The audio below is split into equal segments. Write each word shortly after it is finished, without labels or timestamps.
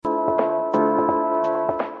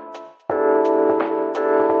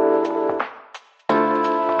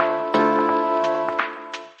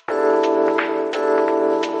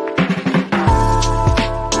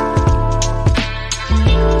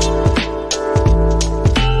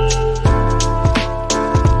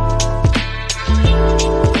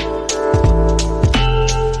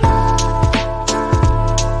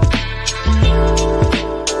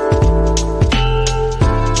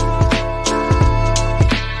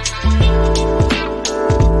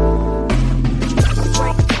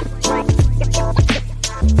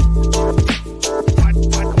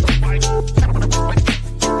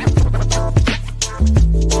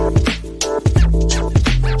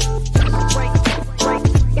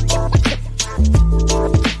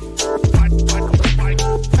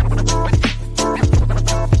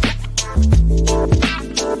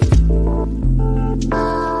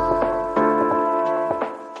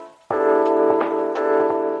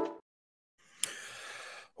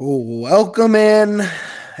Welcome in,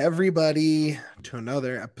 everybody, to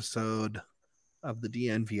another episode of the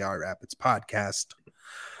DNVR Rapids podcast.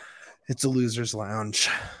 It's a loser's lounge,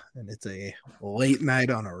 and it's a late night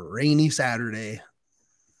on a rainy Saturday.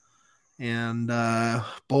 And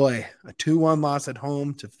boy, a 2-1 loss at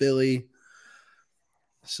home to Philly.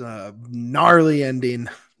 It's a gnarly ending.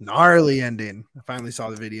 I finally saw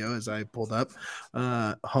the video as I pulled up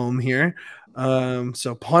home here.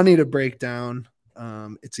 So plenty to break down.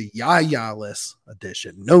 It's a Yaya-less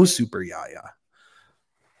edition. No super Yaya.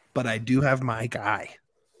 But I do have my guy.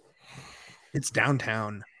 It's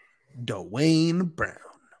downtown Dwayne Brown.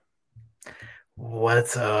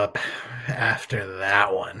 What's up after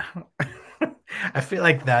that one? I feel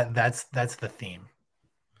like that's the theme.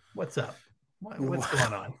 What's up? What's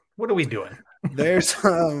going on? What are we doing? There is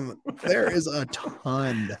a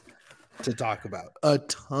ton to talk about.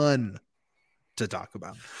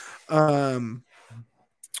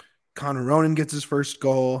 Connor Ronan gets his first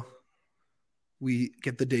goal. We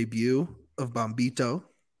get the debut of Bombito.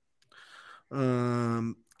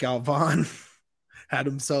 Galvan had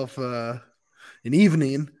himself an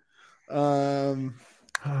evening. No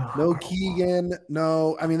Keegan.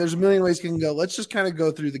 No, I mean, there's a million ways you can go. Let's just kind of go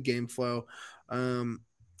through the game flow.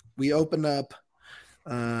 We open up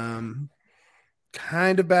kind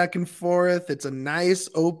of back and forth. It's a nice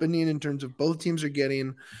opening in terms of both teams are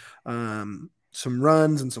getting some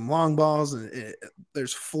runs and some long balls, and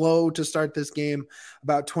there's flow to start this game.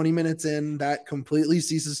 About 20 minutes in, that completely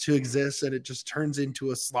ceases to exist, and it just turns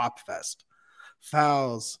into a slop fest.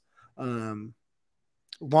 Fouls, long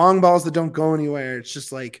balls that don't go anywhere. It's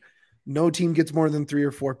just like no team gets more than 3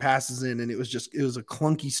 or 4 passes in, and it was a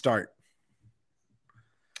clunky start.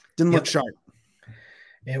 Didn't look sharp.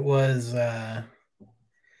 It was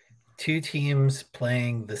two teams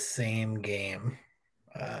playing the same game.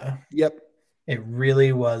 Yep. It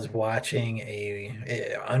really was watching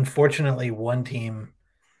unfortunately, one team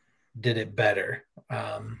did it better.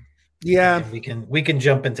 Yeah, we can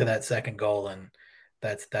jump into that second goal, and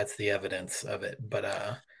that's the evidence of it.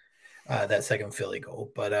 But that second Philly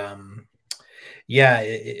goal. But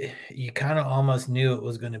you kind of almost knew it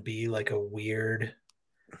was going to be like a weird.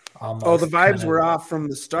 The vibes were off from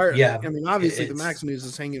the start. Yeah, I mean, obviously the Max news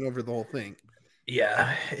is hanging over the whole thing.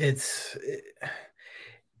 Yeah,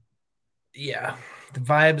 the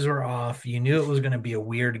vibes were off. You knew it was going to be a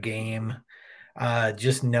weird game.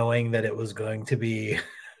 Just knowing that it was going to be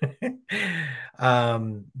the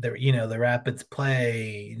Rapids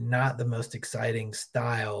play not the most exciting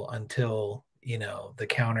style until the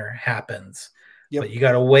counter happens. Yep. But you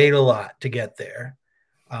got to wait a lot to get there.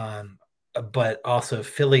 But also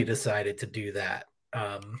Philly decided to do that.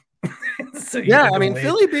 So I mean,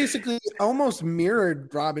 Philly basically almost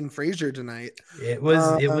mirrored Robin Fraser tonight. It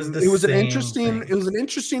was an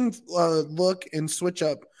interesting look and switch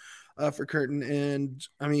up for Curtin, and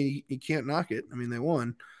I mean, you can't knock it. I mean, they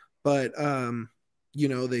won, but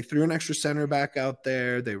they threw an extra center back out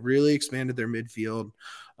there. They really expanded their midfield,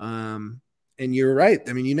 and you're right.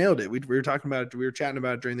 I mean, you nailed it. We were talking about it. We were chatting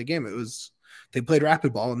about it during the game. They played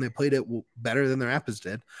rapid ball, and they played it better than the Rapids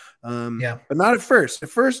did. But not at first. At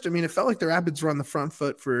first, I mean, it felt like the Rapids were on the front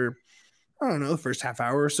foot for, I don't know, the first half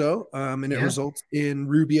hour or so. And it results in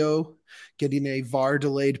Rubio getting a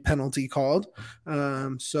VAR-delayed penalty called.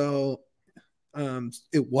 It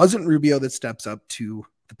wasn't Rubio that steps up to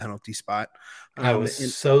the penalty spot. I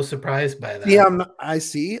was so surprised by that. Yeah, I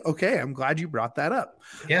see. Okay, I'm glad you brought that up.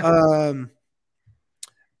 Yeah.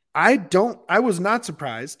 I was not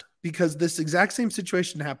surprised, because this exact same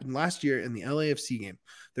situation happened last year in the LAFC game.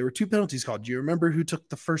 There were 2 penalties called. Do you remember who took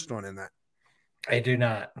the first one in that? I do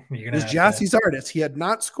not. It was Giassi Zardes. He had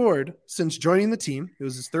not scored since joining the team. It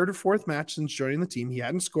was his 3rd or 4th match since joining the team. He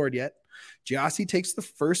hadn't scored yet. Giassi takes the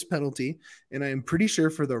first penalty, and I am pretty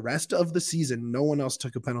sure for the rest of the season, no one else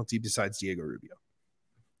took a penalty besides Diego Rubio.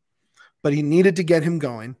 But he needed to get him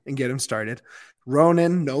going and get him started.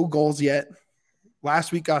 Ronan, no goals yet.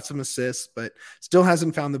 Last week got some assists, but still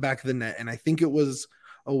hasn't found the back of the net. And I think it was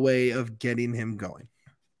a way of getting him going.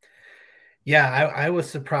 Yeah, I was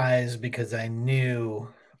surprised because I knew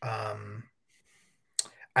I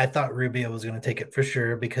thought Rubio was going to take it for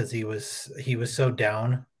sure, because he was so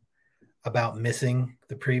down about missing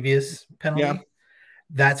the previous penalty. Yeah.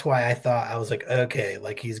 That's why I was like, okay,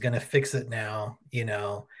 like he's going to fix it now,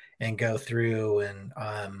 and go through. And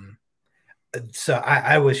so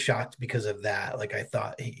I was shocked because of that. Like, I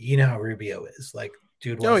thought, how Rubio is. Like,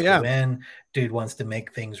 dude wants to win. Dude wants to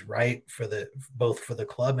make things right both for the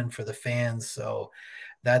club and for the fans. So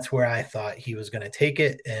that's where I thought he was going to take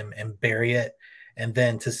it and bury it. And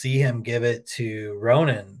then to see him give it to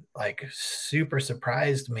Ronan, like super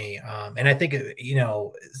surprised me. And I think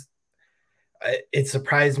it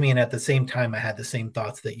surprised me, and at the same time, I had the same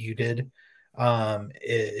thoughts that you did.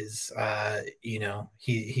 He's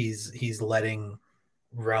letting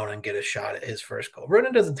Ronan get a shot at his first goal.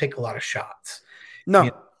 Ronan doesn't take a lot of shots, No.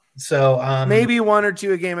 you know? So maybe 1 or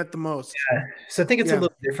 2 a game at the most. Yeah. So I think it's a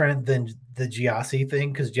little different than the Giassi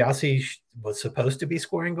thing, because Giassi was supposed to be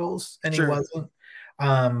scoring goals and he wasn't.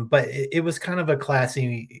 But it was kind of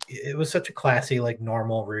it was such a classy, like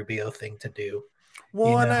normal Rubio thing to do.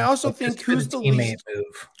 Well, and I also like, think who's the teammate least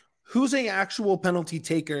move? Who's a actual penalty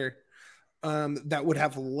taker that would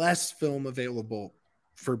have less film available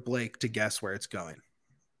for Blake to guess where it's going,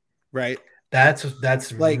 right? That's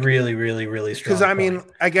like, really, really, really strong.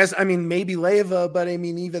 Because I mean, maybe Leva, but I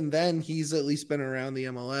mean, even then, he's at least been around the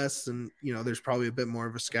MLS, and there's probably a bit more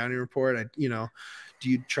of a scouting report. Do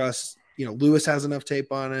you trust? Lewis has enough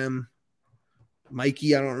tape on him.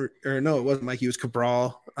 Mikey, no, it wasn't Mikey. It was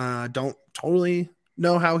Cabral. Don't totally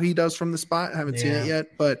know how he does from the spot. I haven't seen it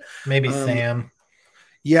yet, but maybe Sam.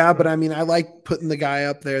 Yeah, but I mean, I like putting the guy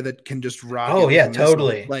up there that can just rock. Oh yeah,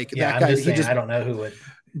 totally. Like that guy. I'm just saying, I don't know who would.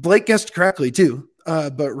 Blake guessed correctly too,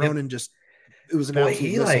 but Ronan it was an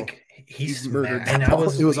absolute missile. He murdered. And I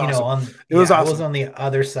was, it was awesome. I was on the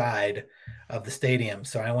other side of the stadium,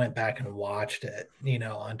 so I went back and watched it,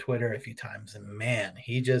 on Twitter a few times, and man,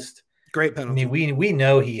 he just. Great penalty. I mean, we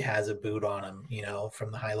know he has a boot on him,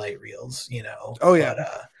 from the highlight reels, Oh yeah.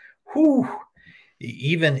 But,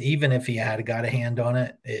 even if he had got a hand on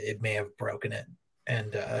it, it may have broken it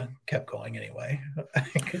and kept going anyway,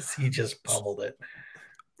 because he just pummeled it.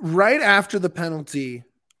 Right after the penalty,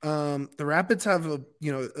 the Rapids have a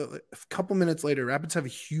couple minutes later, Rapids have a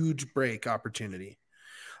huge break opportunity.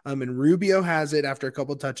 And Rubio has it after a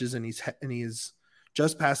couple touches, and he's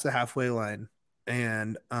just past the halfway line.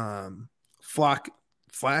 And Flock,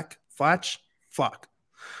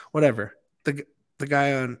 whatever. The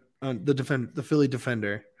guy on the Philly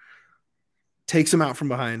defender takes him out from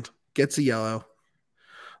behind, gets a yellow.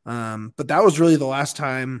 But that was really the last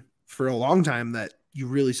time for a long time that you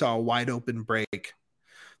really saw a wide open break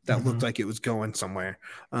that looked like it was going somewhere.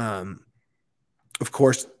 Of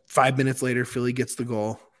course, 5 minutes later, Philly gets the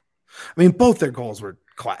goal. I mean, both their goals were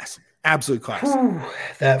class. Absolute class.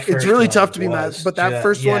 It's really tough to be mad, but that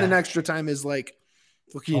first one in extra time is like,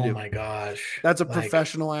 what can you do? Oh my gosh. That's a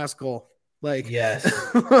professional ass goal. Yes.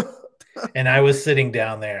 And I was sitting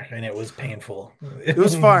down there and it was painful. It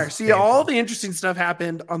was far. See, all the interesting stuff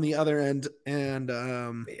happened on the other end, and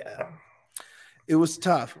it was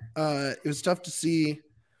tough. It was tough to see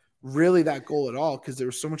really that goal at all, because there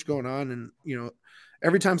was so much going on, and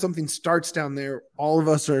every time something starts down there, all of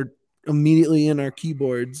us are immediately in our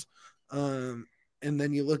keyboards. And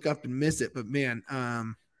then you look up and miss it. But man,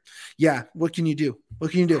 what can you do?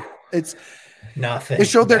 It's nothing. It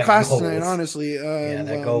showed their class tonight, honestly.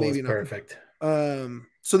 That goal was perfect.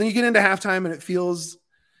 So then you get into halftime, and it feels,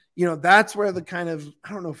 that's where the kind of,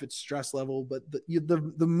 I don't know if it's stress level, but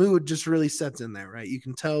the mood just really sets in there, right? You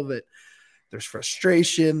can tell that there's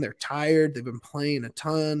frustration. They're tired. They've been playing a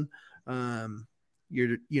ton. While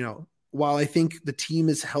I think the team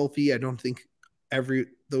is healthy, I don't think all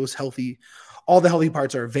the healthy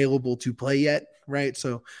parts are available to play yet, right?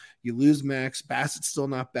 So you lose Max, Bassett's still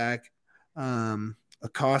not back.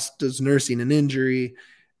 Acosta's nursing an injury.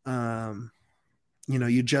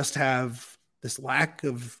 You just have this lack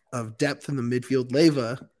of depth in the midfield.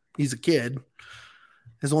 Leva, he's a kid,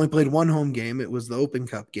 has only played one home game. It was the Open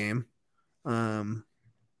Cup game.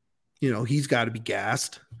 He's got to be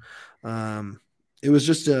gassed. It was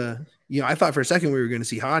just I thought for a second we were going to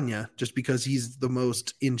see Hanya, just because he's the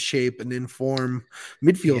most in shape and in form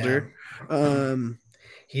midfielder. Yeah.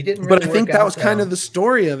 He didn't, but I think that was kind of the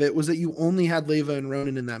story of it, was that you only had Leva and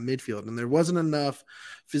Ronan in that midfield, and there wasn't enough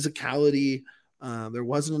physicality. There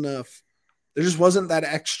just wasn't that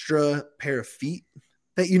extra pair of feet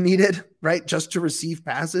that you needed, right? Just to receive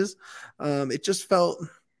passes. It just felt,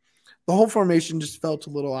 the whole formation just felt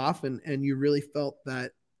a little off, and you really felt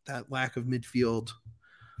that lack of midfield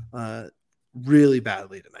really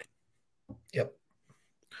badly tonight. Yep.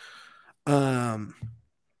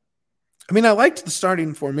 I mean, I liked the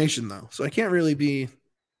starting formation though, so I can't really be,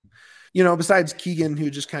 besides Keegan, who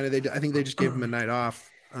just kind of, I think they just gave him a night off.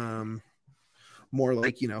 More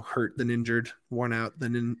like, hurt than injured, worn out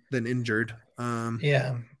than injured.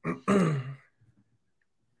 Yeah.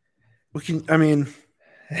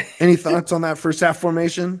 Any thoughts on that first half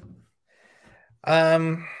formation?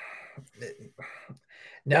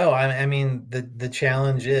 No, I mean, the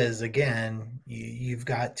challenge is, again, you've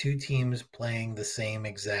got two teams playing the same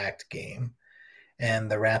exact game, and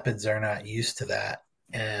the Rapids are not used to that.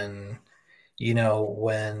 And,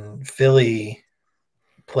 when Philly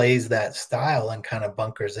plays that style and kind of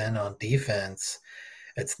bunkers in on defense,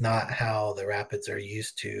 it's not how the Rapids are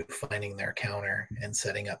used to finding their counter and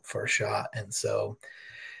setting up for a shot. And so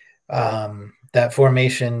that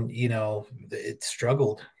formation, it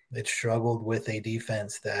struggled. It struggled with a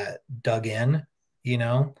defense that dug in,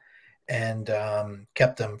 and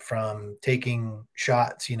kept them from taking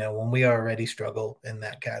shots, when we already struggle in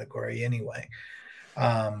that category anyway.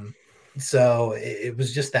 So it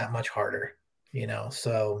was just that much harder,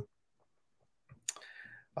 so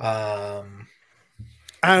yeah.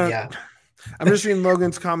 I'm just reading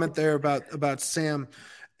Logan's comment there about Sam,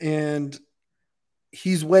 and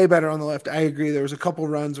he's way better on the left. I agree. There was a couple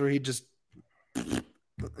runs where he just, and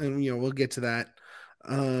we'll get to that.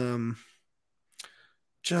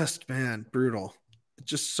 Just, man, brutal.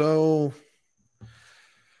 Just so.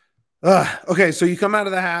 Okay, so you come out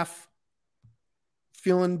of the half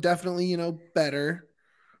feeling definitely, better.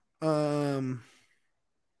 Because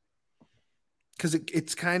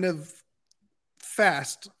it's kind of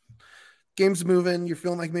fast. Game's moving. You're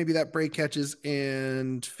feeling like maybe that break catches,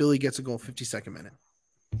 and Philly gets a goal 52nd minute.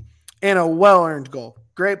 And a well-earned goal.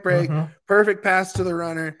 Great break. Mm-hmm. Perfect pass to the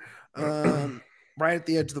runner. Right at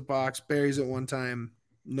the edge of the box. Buries it one time.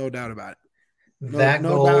 No doubt about it. That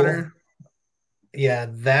goal, doubter. Yeah,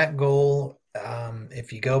 that goal,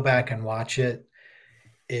 if you go back and watch it,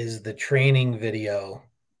 is the training video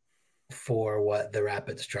for what the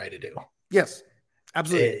Rapids try to do. Yes,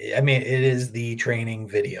 absolutely. It is the training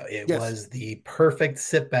video. It was the perfect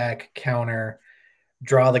sit back counter,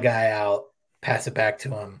 draw the guy out, pass it back to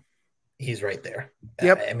him. He's right there.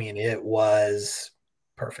 Yep. It was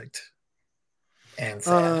perfect. And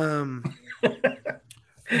sad.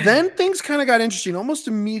 Then things kind of got interesting. Almost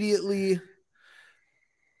immediately,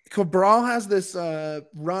 Cabral has this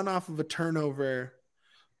run off of a turnover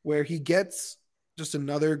where he gets just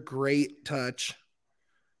another great touch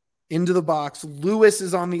into the box. Lewis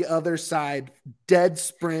is on the other side, dead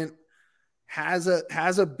sprint, has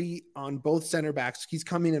a beat on both center backs. He's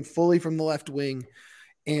coming in fully from the left wing,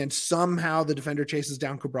 and somehow the defender chases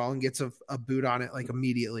down Cabral and gets a boot on it like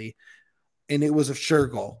immediately. And it was a sure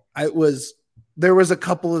goal. There was a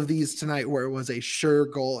couple of these tonight where it was a sure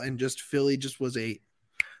goal, and just Philly just was a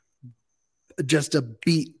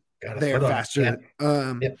beat there faster.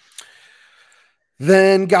 Yep.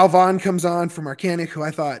 Then Galvan comes on for Marcanic, who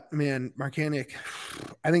I thought, man, Marcanic,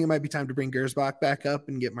 I think it might be time to bring Gersbach back up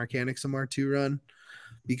and get Marcanic some R2 run,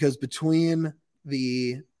 because between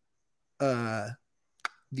the Open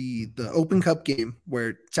Cup game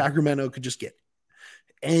where Sacramento could just get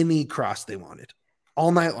any cross they wanted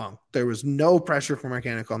all night long, there was no pressure for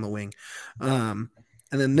Marcanic on the wing. And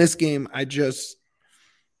then this game,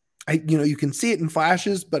 you can see it in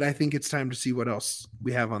flashes, but I think it's time to see what else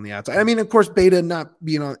we have on the outside. Of course, Beta not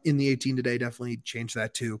being in the 18 today definitely changed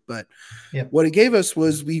that too. But What it gave us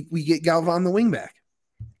was we get Galvan the wing back,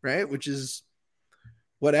 right? Which is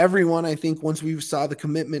what everyone, I think, once we saw the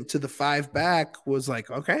commitment to the 5 back, was like,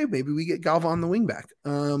 okay, maybe we get Galvan the wing back.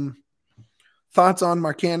 Thoughts on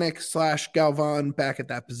Marcanic / Galvan back at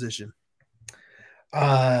that position?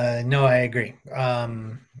 No, I agree.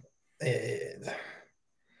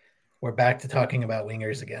 We're back to talking about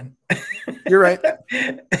wingers again. You're right.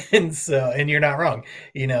 and you're not wrong,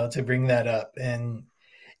 to bring that up. And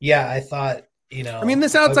yeah, I thought,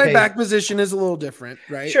 this outside back position is a little different,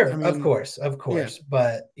 right? Sure. Of course. Yeah.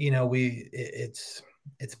 But,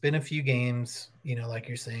 it's been a few games, like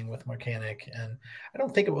you're saying with Marcanic, and I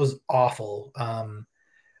don't think it was awful.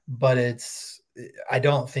 But I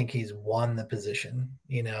don't think he's won the position,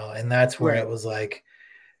 and that's where it was like,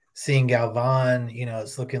 seeing Galvan,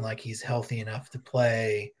 it's looking like he's healthy enough to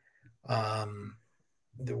play.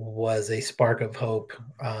 There was a spark of hope.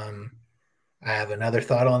 I have another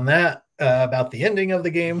thought on that about the ending of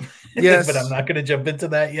the game. Yes. But I'm not going to jump into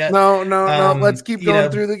that yet. No. Let's keep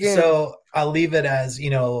going through the game. So I'll leave it as,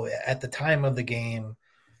 at the time of the game,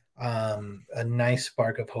 a nice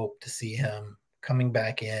spark of hope to see him coming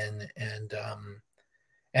back in and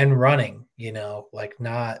running, like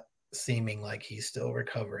not seeming like he's still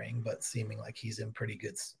recovering, but seeming like he's in pretty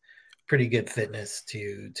good fitness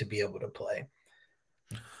to be able to play.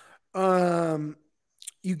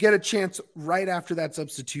 You get a chance right after that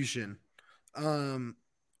substitution.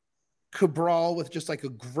 Cabral with just like a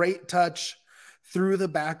great touch through the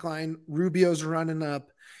back line. Rubio's running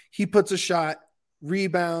up. He puts a shot,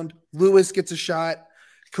 rebound. Lewis gets a shot.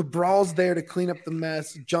 Cabral's there to clean up the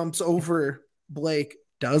mess, jumps over Blake,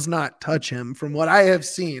 does not touch him from what I have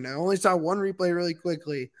seen. I only saw one replay really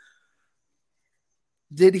quickly.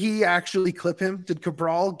 Did he actually clip him? Did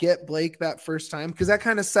Cabral get Blake that first time? Because that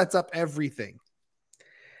kind of sets up everything.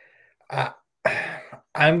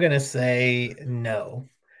 I'm going to say no,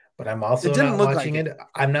 but I'm also not watching it.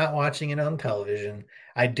 I'm not watching it on television.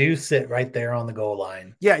 I do sit right there on the goal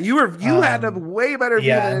line. Yeah, you had a way better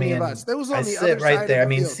view than any of us. That was on the other side there. of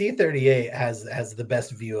the field. C38 has the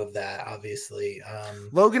best view of that, obviously.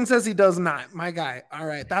 Logan says he does not. My guy. All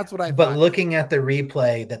right, that's what I thought. But looking at the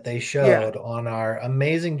replay that they showed on our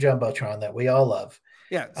amazing Jumbotron that we all love.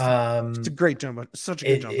 Yeah, it's a great Jumbo. Such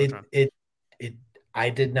a good Jumbotron. I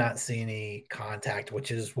did not see any contact,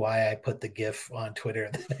 which is why I put the GIF on Twitter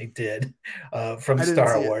that I did from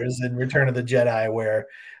Star Wars and Return of the Jedi, where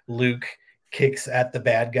Luke kicks at the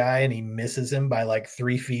bad guy and he misses him by like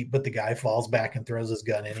 3 feet, but the guy falls back and throws his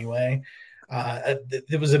gun anyway.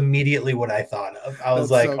 It was immediately what I thought of. I was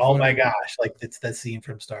like, so oh my gosh, like it's that scene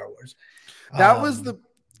from Star Wars. That was the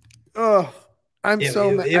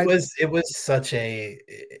it was such a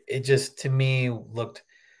it just to me looked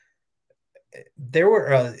there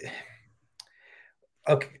were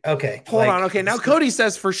okay hold on. Okay, now Cody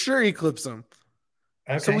says for sure he clips him.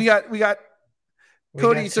 Okay. So we got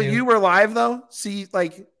Cody. So you were live though? See,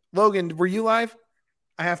 like Logan, were you live?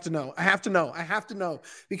 I have to know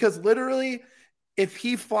because literally if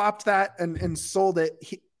he flopped that and sold it,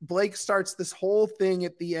 Blake starts this whole thing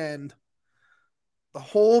at the end. The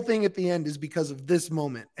whole thing at the end is because of this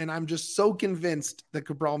moment. And I'm just so convinced that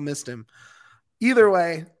Cabral missed him. Either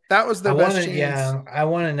way, that was their best chance. Yeah, I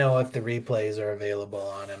want to know if the replays are available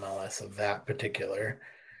on MLS of that particular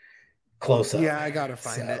close-up. Yeah, I got to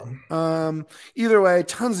find it. Either way,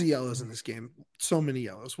 tons of yellows in this game. So many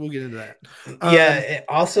yellows. We'll get into that.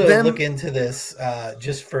 Also look into this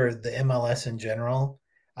just for the MLS in general.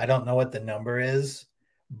 I don't know what the number is,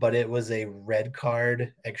 but it was a red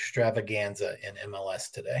card extravaganza in MLS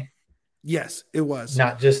today. Yes, it was.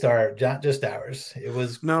 Not just ours. It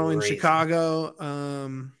was crazy. In Chicago.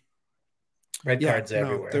 Red cards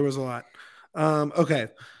everywhere. There was a lot. Okay.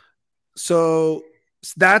 So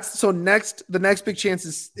the next big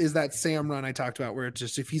chance is that Sam run I talked about, where it's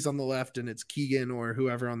just if he's on the left and it's Keegan or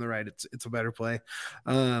whoever on the right, it's a better play.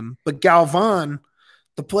 But Galvan,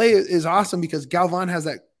 the play is awesome because Galvan has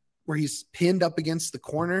that where he's pinned up against the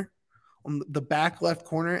corner on the back left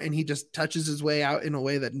corner, and he just touches his way out in a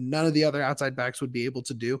way that none of the other outside backs would be able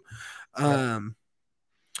to do. So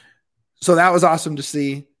that was awesome to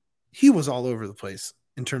see. He was all over the place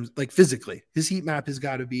in terms like physically. His heat map has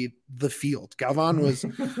got to be the field. Galvan was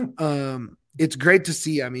it's great to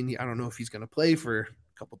see. I mean, I don't know if he's going to play for a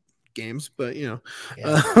couple games, but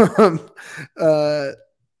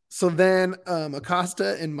so then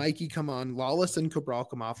Acosta and Mikey come on. Lawless and Cabral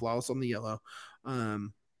come off. Lawless on the yellow.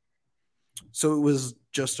 So it was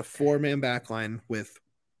just a 4-man back line with,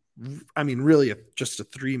 really just a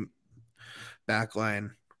 3 back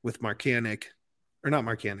line with Marcanic. Or not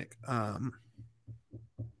Marcanic.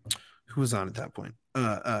 Who was on at that point?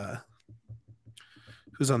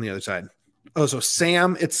 Who's on the other side? Oh, so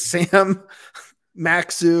Sam. It's Sam,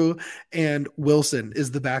 Maxu, and Wilson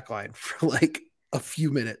is the back line for like a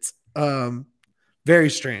few minutes. Very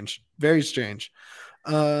strange. Very strange.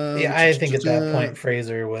 I think at that point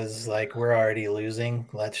Fraser was like, "We're already losing.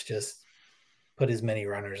 Let's just put as many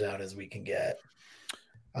runners out as we can get."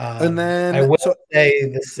 And then I will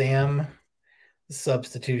say the Sam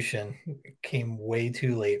substitution came way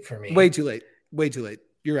too late for me. Way too late.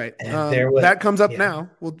 You're right. That comes up now.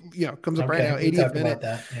 Well, comes up right now. 80th minute.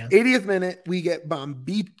 80th minute, we get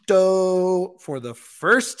Bombito for the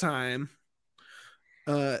first time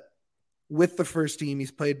with the first team.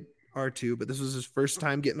 He's played R2, but this was his first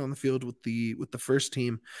time getting on the field with the first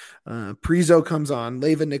team. Prizo comes on,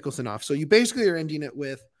 Leva Nicholson off. So you basically are ending it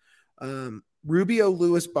with Rubio,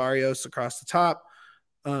 Lewis, Barrios across the top,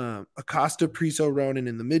 Acosta, Priso, Ronan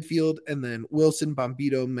in the midfield, and then Wilson,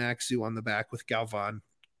 Bombito, Maxu on the back with Galvan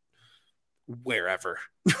wherever.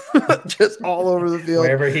 Just all over the field.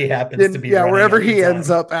 Wherever he happens to be. Yeah, wherever he ends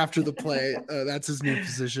up after the play. That's his new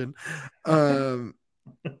position.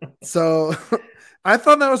 So I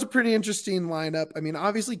thought that was a pretty interesting lineup. I mean,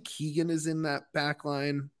 obviously Keegan is in that back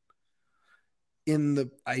line in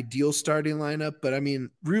the ideal starting lineup, but I mean,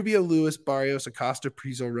 Rubio, Lewis, Barrios, Acosta,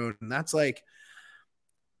 Priso, Ronan, that's like,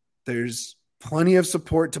 there's plenty of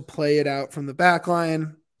support to play it out from the back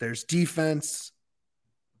line. There's defense.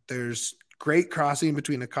 There's great crossing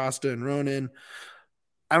between Acosta and Ronan.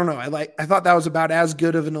 I don't know. I thought that was about as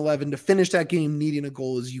good of an 11 to finish that game needing a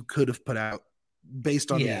goal as you could have put out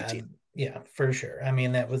based on the 18. Yeah, for sure. I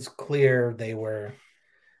mean, that was clear. They were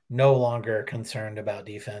no longer concerned about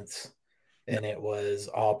defense, and it was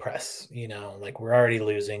all press. Like we're already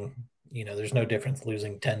losing. there's no difference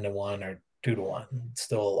losing 10-1 or 2-1. It's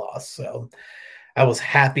still a loss. So I was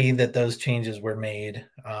happy that those changes were made.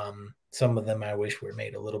 Some of them I wish were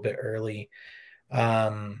made a little bit early.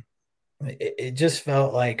 It just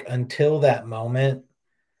felt like until that moment,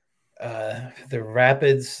 the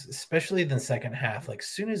Rapids, especially in the second half, like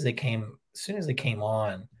soon as they came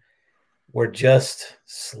on, were just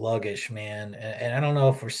sluggish, man. And I don't know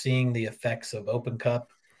if we're seeing the effects of Open Cup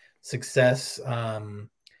success.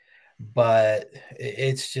 But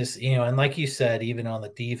it's just, and like you said, even on the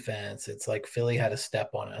defense, it's like Philly had a step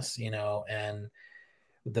on us, and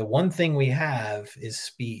the one thing we have is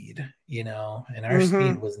speed, and our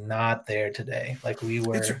speed was not there today. Like we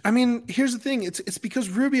were. Here's the thing. It's because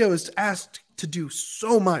Rubio is asked to do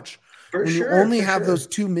so much when you For only have sure. those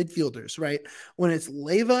two midfielders, right? When it's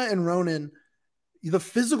Leyva and Ronan, the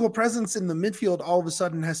physical presence in the midfield all of a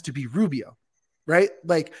sudden has to be Rubio, right?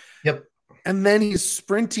 Like, yep. And then he's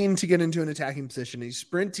sprinting to get into an attacking position. He's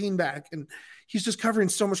sprinting back, and he's just covering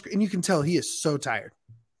so much. And you can tell he is so tired.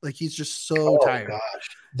 Like he's just so tired. Gosh.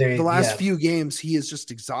 The last few games, he is just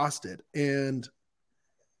exhausted.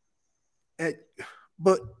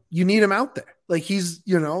 But you need him out there. Like he's,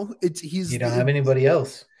 you don't have anybody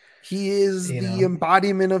else. He is the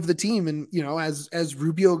embodiment of the team. And, as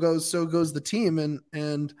Rubio goes, so goes the team.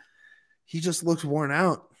 And he just looks worn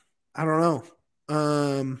out. I don't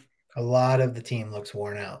know. A lot of the team looks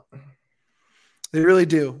worn out. They really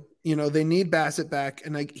do. They need Bassett back,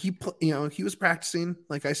 and like he was practicing.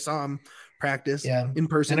 Like I saw him practice in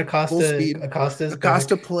person. And Acosta, full speed.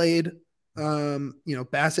 Acosta back. played.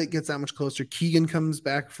 Bassett gets that much closer. Keegan comes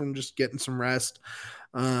back from just getting some rest.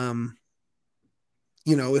 If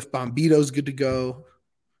Bombito's good to go,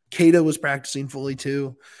 Keita was practicing fully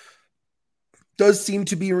too. Does seem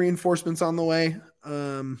to be reinforcements on the way.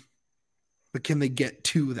 But can they get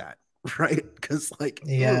to that? Right? Because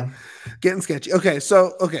getting sketchy. Okay.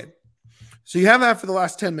 So you have that for the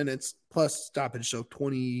last 10 minutes plus stoppage. So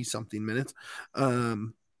 20 something minutes. My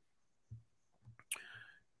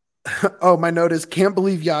note is can't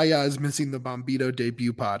believe Yaya is missing the Bombito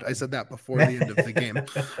debut pod. I said that before the end of the game.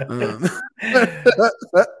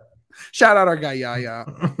 Shout out our guy Yaya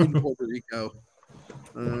in Puerto Rico.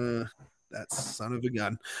 That son of a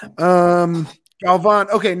gun. Galvan.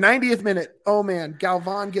 Okay, 90th minute. Oh man,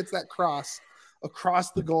 Galvan gets that cross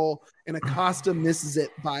across the goal, and Acosta misses it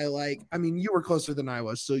by you were closer than I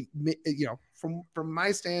was. So from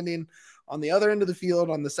my standing on the other end of the field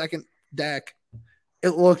on the second deck,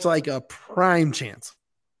 it looked like a prime chance.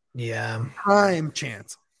 Yeah, prime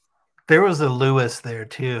chance. There was a Lewis there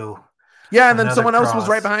too. Yeah, and then someone else was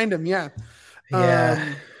right behind him. Yeah.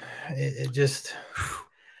 It just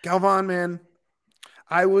Galvan, man.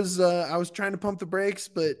 I was trying to pump the brakes,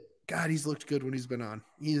 but God, he's looked good when he's been on.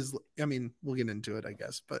 We'll get into it, I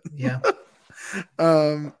guess, but yeah.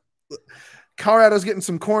 Colorado's getting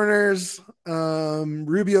some corners.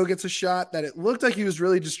 Rubio gets a shot that it looked like he was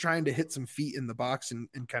really just trying to hit some feet in the box and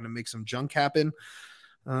kind of make some junk happen.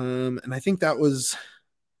 And I think that was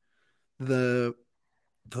the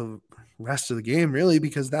rest of the game, really,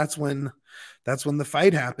 because that's when the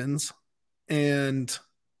fight happens. And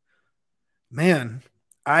man,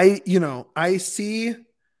 I see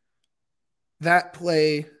that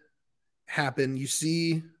play happen. You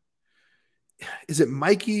see, is it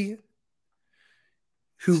Mikey?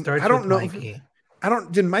 Who I don't know. Mikey.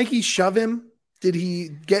 Did Mikey shove him? Did he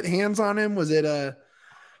get hands on him? Was it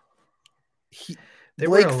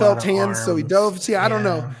Blake felt hands, so he dove. See, I don't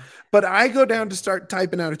know. But I go down to start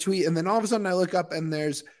typing out a tweet, and then all of a sudden I look up and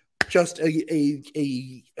there's just a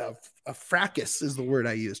fracas is the word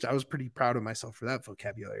I used. I was pretty proud of myself for that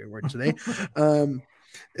vocabulary word today. And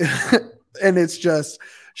it's just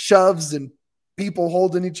shoves and people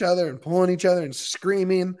holding each other and pulling each other and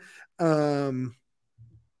screaming. We're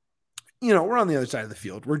on the other side of the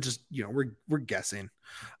field. We're just, we're guessing.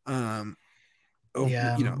 Everyone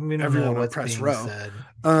on press row.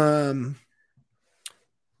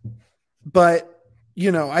 But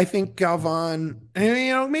I think Galvan,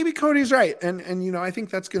 and maybe Cody's right, and I think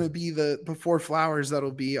that's going to be before Flowers.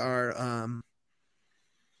 That'll be our,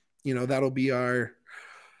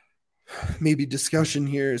 maybe discussion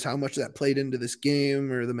here is how much that played into this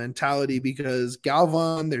game or the mentality. Because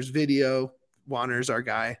Galvan, there's video. Warner's our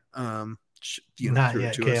guy. Not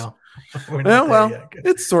yet, Kale.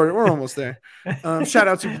 It's sort of. We're almost there. Shout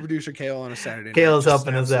out to producer Kale on a Saturday. Kale's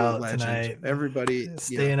helping us out tonight. Everybody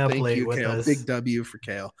staying up late with Kale. us. Big W for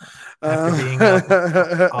Kale. After being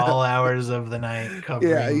up all hours of the night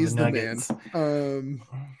covering he's the Nuggets.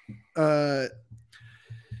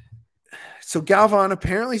 So Galvan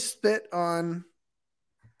apparently spit on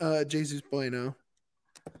Jesus Bueno.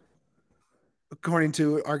 according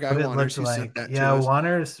to our guy What it Wanners, looked who sent like. that Yeah, to us.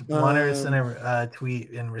 Wanners sent a tweet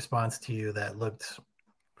in response to you that looked.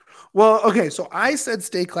 Well, okay, so I said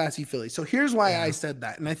stay classy, Philly. So here's why I Yeah. said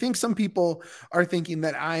that. And I think some people are thinking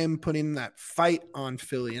that I am putting that fight on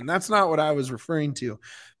Philly. And that's not what I was referring to,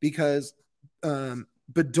 because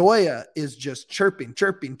Bedoya is just chirping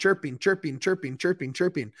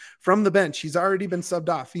from the bench. He's already been subbed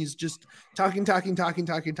off. He's just talking.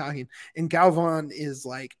 And Galvan is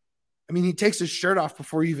like, I mean, he takes his shirt off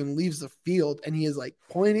before he even leaves the field, and he is like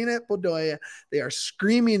pointing at Bedoya. They are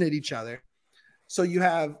screaming at each other. So you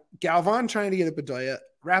have Galvan trying to get at Bedoya,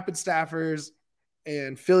 Rapid staffers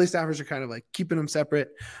and Philly staffers are kind of like keeping them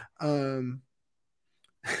separate.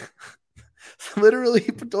 Literally,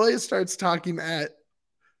 Bedoya starts talking at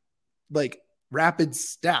like Rapid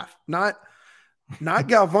staff, not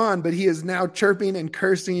Galvan, but he is now chirping and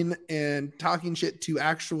cursing and talking shit to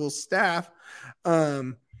actual staff.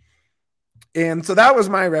 And so that was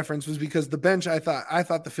my reference, was because the bench, I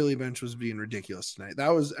thought the Philly bench was being ridiculous tonight. That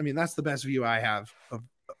was, I mean, that's the best view I have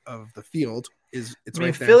of the field. It's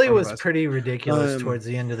right there. Philly was pretty ridiculous towards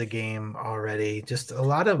the end of the game already. Just a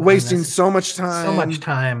lot of wasting so much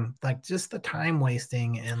time, like just the time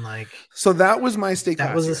wasting, and like, so that was my stay classy.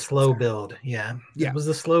 That was a slow build. Yeah. It was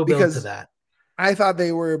a slow build to that. I thought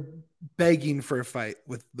they were begging for a fight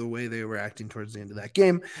with the way they were acting towards the end of that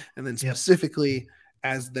game. And then specifically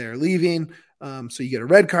as they're leaving. So you get a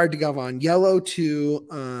red card to Galvan, yellow to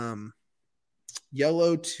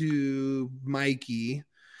Mikey.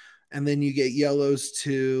 And then you get yellows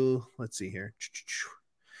to, let's see here.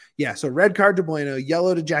 Yeah. So red card to Bueno,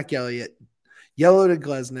 yellow to Jack Elliott, yellow to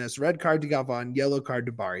Glesnes, red card to Galvan, yellow card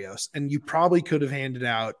to Barrios. And you probably could have handed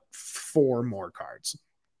out 4 more cards.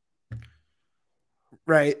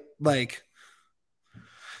 Right? Like,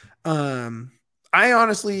 I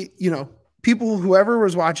honestly, whoever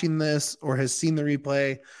was watching this or has seen the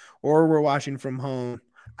replay or were watching from home,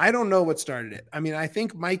 I don't know what started it. I mean, I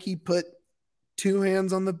think Mikey put 2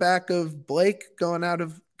 hands on the back of Blake going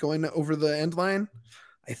over the end line,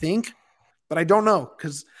 I think, but I don't know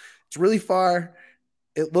because it's really far.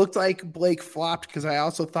 It looked like Blake flopped because I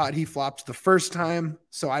also thought he flopped the first time.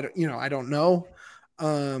 So I don't know.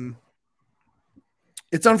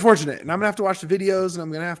 It's unfortunate, and I'm gonna have to watch the videos, and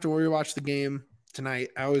I'm gonna have to rewatch the game tonight.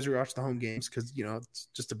 I always rewatch the home games because it's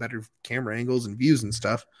just a better camera angles and views and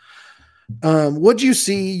stuff. What'd you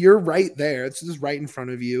see? You're right there. It's just right in front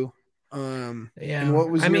of you. And what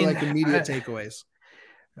was your immediate takeaways?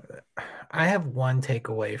 I have one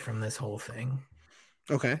takeaway from this whole thing.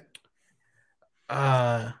 Okay.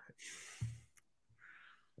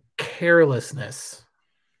 Carelessness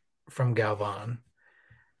from Galvan.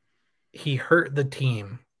 He hurt the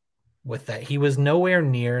team with that. He was nowhere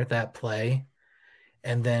near that play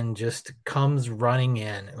and then just comes running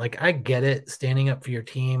in. Like, I get it, standing up for your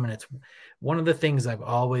team. And it's one of the things I've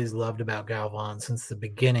always loved about Galvan since the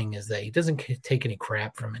beginning is that he doesn't take any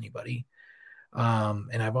crap from anybody.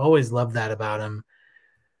 And I've always loved that about him.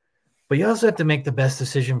 But you also have to make the best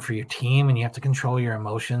decision for your team, and you have to control your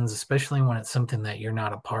emotions, especially when it's something that you're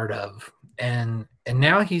not a part of. And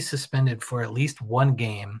now he's suspended for at least 1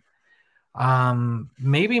 game.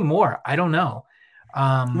 Maybe more. I don't know.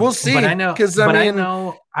 We'll see. But I know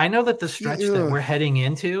that the stretch that we're heading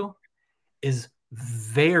into is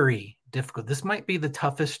very difficult. This might be the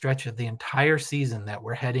toughest stretch of the entire season that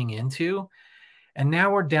we're heading into. And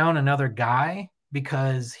now we're down another guy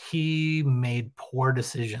because he made poor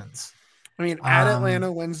decisions. I mean, at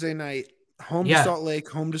Atlanta Wednesday night, home to Salt Lake.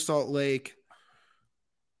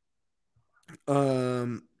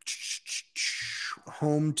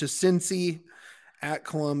 Home to Cincy, at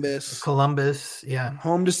Columbus, yeah.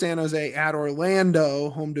 Home to San Jose, at Orlando,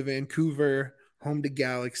 home to Vancouver, home to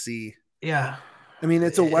Galaxy. Yeah. I mean,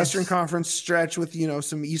 it's a Western Conference stretch with,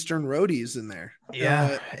 some Eastern roadies in there.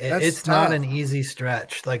 Yeah. It's tough. Not an easy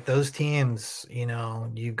stretch. Like those teams,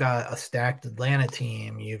 you've got a stacked Atlanta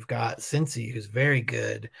team. You've got Cincy, who's very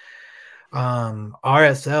good.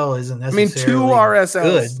 RSL isn't necessarily 2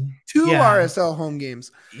 RSLs, good. 2 RSL home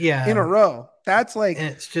games in a row. That's like, and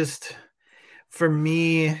it's just, for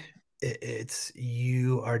me, it's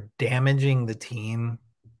you are damaging the team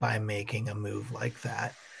by making a move like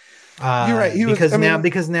that. You're right.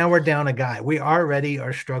 Because now we're down a guy. We already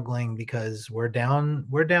are struggling because we're down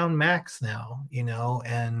Max now,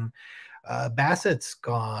 and Bassett's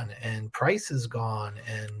gone and Price is gone,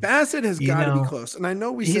 and Bassett has got to be close. And I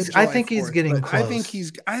know we said I think he's getting close.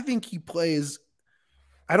 I think he plays.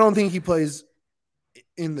 I don't think he plays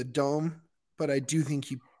in the Dome, but I do think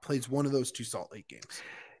he plays one of those 2 Salt Lake games.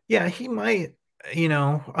 Yeah, he might.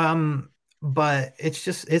 but it's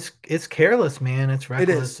just it's careless, man. It's It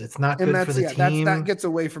reckless. is. It's not And good for that's, the that team. gets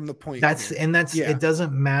away from the point here. It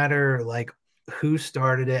doesn't matter like who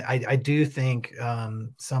started it. I do think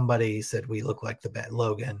somebody said we look like the bad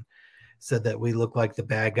Logan said that we look like the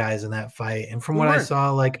bad guys in that fight. And from We what I were.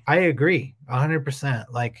 saw, like I agree 100%.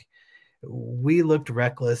 Like we looked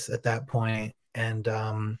reckless at that point, and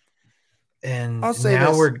I'll say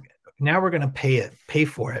this. now we're gonna pay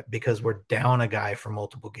for it because we're down a guy for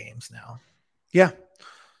multiple games now. Yeah.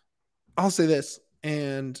 I'll say this.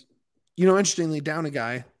 And, interestingly, down a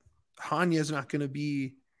guy, Hanya is not going to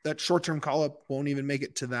be that short-term call-up, won't even make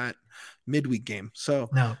it to that midweek game. So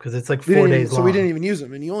no, because it's like 4 days long. So we didn't even use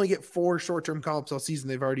them. And you only get 4 short-term call-ups all season.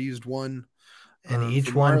 They've already used one. And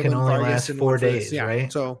each one can only last 4 days, yeah.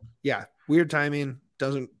 right? So, yeah, weird timing.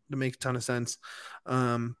 Doesn't make a ton of sense.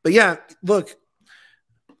 But, yeah, look,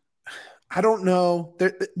 I don't know.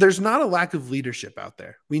 There's not a lack of leadership out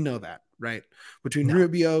there. We know that, right? Between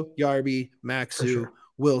Rubio, Yarby, Maxu,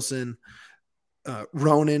 Wilson,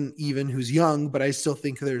 Ronan, even, who's young, but I still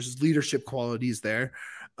think there's leadership qualities there.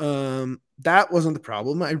 That wasn't the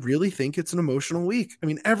problem. I really think it's an emotional week. I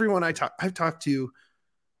mean, everyone I've talked to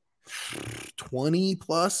 20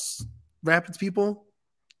 plus Rapids people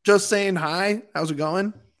just saying hi, how's it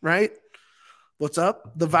going, right? What's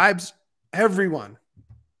up? The vibes, everyone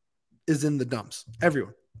is in the dumps.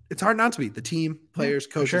 Everyone. It's hard not to be. The team, players,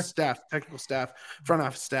 coaches, staff, technical staff, front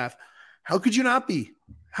office staff. How could you not be?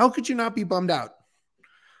 How could you not be bummed out?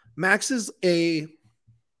 Max is a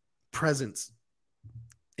presence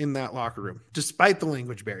in that locker room, despite the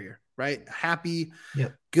language barrier, right? Happy,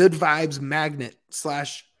 good vibes magnet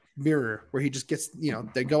 / mirror, where he just gets,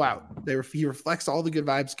 they go out. He reflects all the good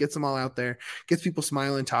vibes, gets them all out there, gets people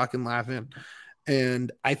smiling, talking, laughing.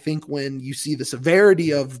 And I think when you see the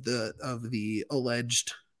severity of the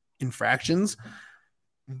alleged infractions,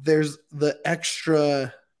 there's the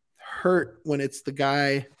extra hurt when it's the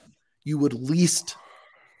guy you would least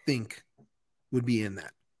think would be in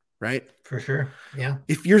that, right? For sure. Yeah.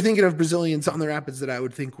 If you're thinking of Brazilians on the Rapids that I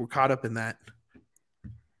would think were caught up in that,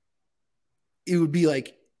 it would be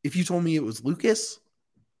like if you told me it was Lucas,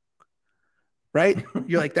 right?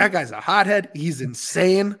 You're like, that guy's a hothead. He's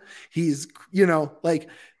insane. He's, you're like,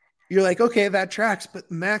 okay, that tracks, but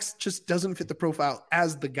Max just doesn't fit the profile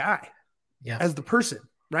as the guy, as the person,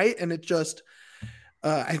 right? And it just,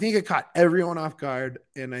 I think it caught everyone off guard,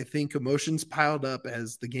 and I think emotions piled up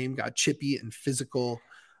as the game got chippy and physical,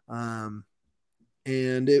 and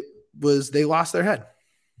they lost their head.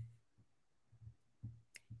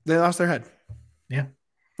 They lost their head. Yeah.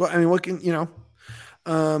 Well, I mean, what can,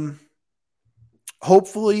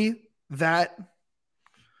 hopefully that,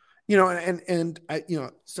 and I,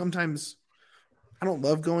 sometimes I don't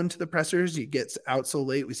love going to the pressers. You get out so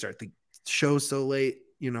late. We start the show so late,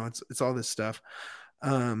 it's all this stuff.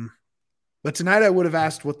 But tonight I would have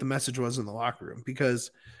asked what the message was in the locker room, because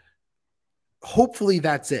hopefully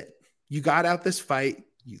that's it. You got out this fight.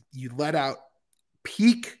 You let out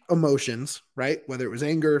peak emotions, right? Whether it was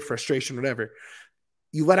anger, frustration, whatever.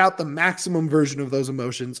 You let out the maximum version of those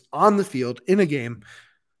emotions on the field in a game.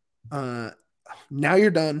 Now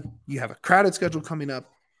you're done. You have a crowded schedule coming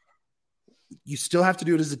up. You still have to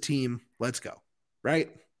do it as a team. Let's go.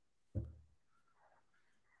 Right?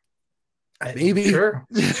 Maybe. Sure.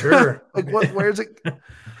 Like, where's it?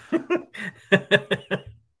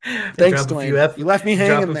 Thanks, Dwayne. You left me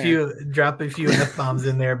hanging there. Drop a few F-bombs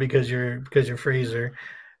in there because you're Fraser.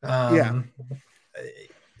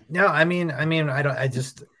 No, I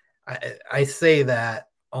say that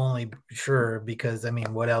only because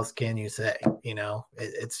what else can you say?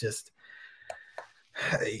 It's just,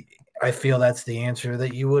 I feel that's the answer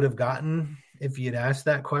that you would have gotten if you'd asked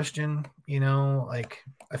that question. I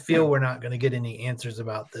feel we're not going to get any answers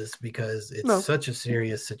about this because it's such a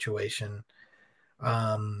serious situation.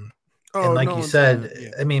 And like you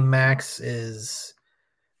said, Max is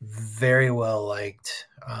very well liked.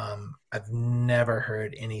 I've never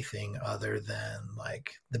heard anything other than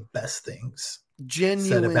like the best things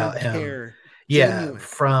said about him. Yeah,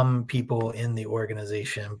 from people in the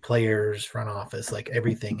organization, players, front office, like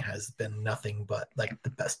everything has been nothing but like the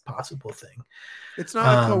best possible thing. It's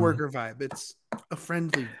not a coworker vibe. It's a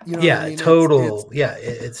friendly, total.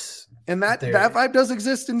 And that vibe does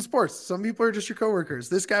exist in sports. Some people are just your coworkers.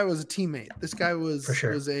 This guy was a teammate. This guy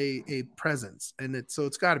was a presence, and it's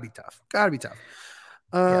got to be tough.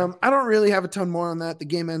 I don't really have a ton more on that. The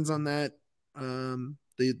game ends on that.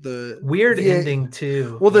 The weird ending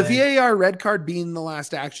too. Well, the VAR red card being the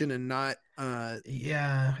last action and not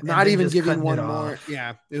Not even giving one more.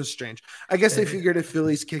 Yeah, it was strange. I guess they figured if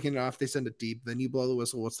Philly's kicking it off, they send it deep, then you blow the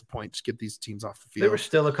whistle. What's the point? Just get these teams off the field. There were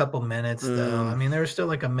still a couple minutes, though. I mean, there was still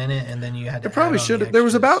like a minute, and then you had to. There probably should have. There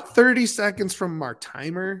was about 30 seconds from our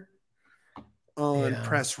timer on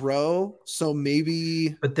press row, so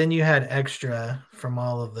maybe. But then you had extra from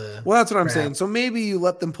all of the. Well, that's what I'm saying. So maybe you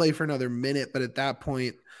let them play for another minute, but at that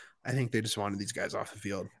point, I think they just wanted these guys off the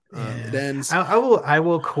field. It ends. I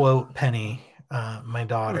will quote Penny, my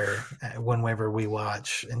daughter, whenever we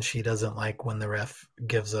watch, and she doesn't like when the ref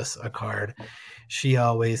gives us a card. She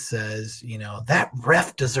always says, that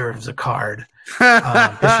ref deserves a card,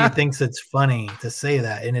 because she thinks it's funny to say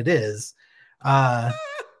that, and it is.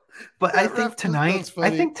 But I think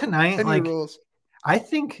tonight, like, rules. I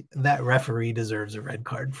think that referee deserves a red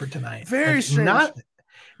card for tonight. Very strange.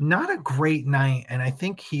 Not a great night, and I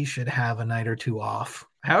think he should have a night or two off.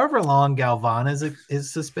 However long Galvan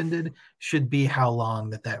is suspended should be how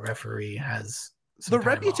long that referee has. The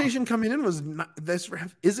reputation coming in was not, this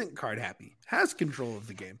ref isn't card happy, has control of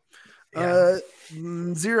the game. Yeah.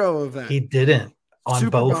 0 of that. He didn't on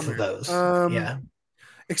Super both bummer. Of those.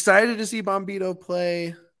 Excited to see Bombito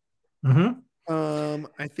play. Mm-hmm.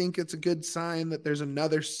 I think it's a good sign that there's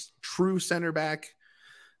another true center back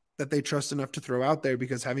that they trust enough to throw out there,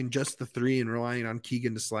 because having just the 3 and relying on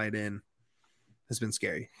Keegan to slide in has been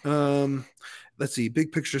scary. Let's see,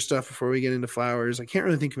 big picture stuff before we get into Flowers. I can't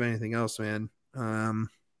really think of anything else, man.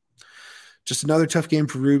 Just another tough game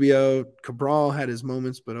for Rubio. Cabral had his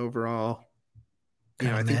moments, but overall,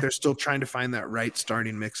 I think they're still trying to find that right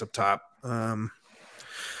starting mix up top. All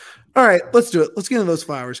right, let's do it. Let's get into those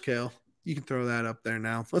Flowers, Kale. You can throw that up there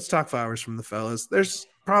now. Let's talk Flowers from the fellas. There's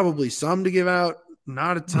probably some to give out,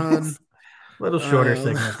 not a ton. A little shorter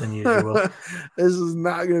segment than usual. This is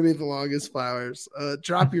not going to be the longest Flowers.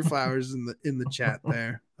 Drop your Flowers in the chat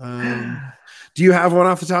there. Do you have one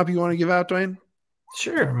off the top you want to give out, Dwayne?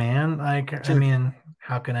 Sure, man. I mean,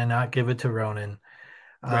 how can I not give it to Ronan?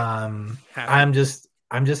 Right. I'm just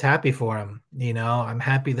happy for him. I'm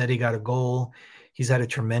happy that he got a goal. He's had a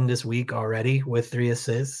tremendous week already with 3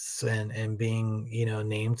 assists and being,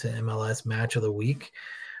 named to MLS Match of the Week.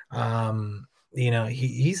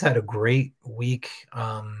 He's had a great week.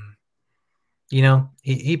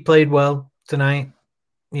 He played well tonight,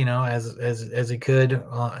 as he could,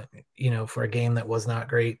 for a game that was not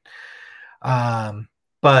great.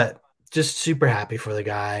 But just super happy for the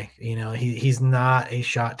guy. He's not a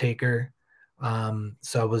shot taker.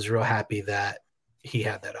 So I was real happy that he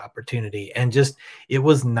had that opportunity, and just, it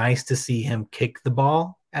was nice to see him kick the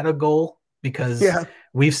ball at a goal, because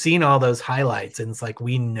we've seen all those highlights, and it's like,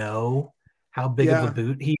 we know how big of a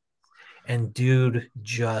boot he is. And dude,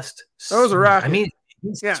 that was a rocket. I mean,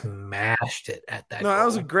 he smashed it at that. No, goal. That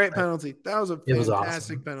was a great penalty. That was a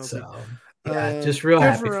fantastic awesome. penalty. So, just real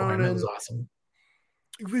happy for him. It was awesome.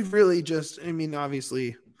 We've really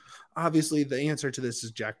obviously the answer to this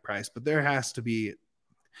is Jack Price, but there has to be.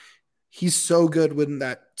 He's so good when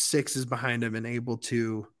that 6 is behind him and able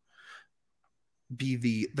to be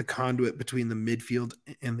the conduit between the midfield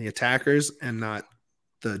and the attackers, and not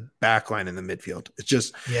the back line in the midfield. It's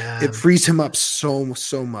just, it frees him up so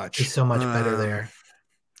much. He's so much better there.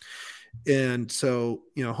 And so,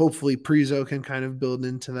 hopefully Prizo can kind of build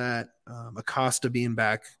into that. Acosta being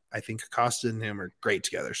back, I think Acosta and him are great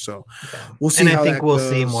together. So we'll see. And I think we'll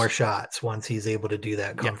see more shots once he's able to do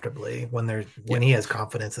that comfortably, when he has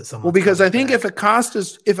confidence that someone. Well, because I think if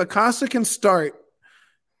Acosta can start,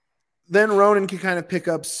 then Ronan can kind of pick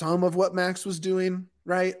up some of what Max was doing,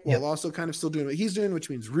 right? While also kind of still doing what he's doing, which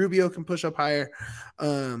means Rubio can push up higher.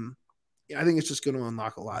 I think it's just going to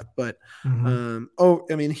unlock a lot. But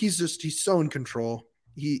he's so in control.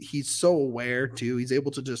 He's so aware too. He's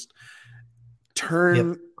able to just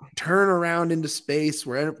turn around into space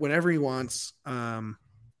whenever he wants.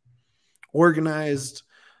 Organized.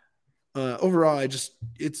 Overall,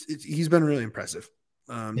 he's been really impressive.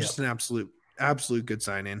 Just an absolute good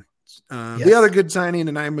signing. The other good signing,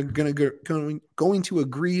 and I'm going to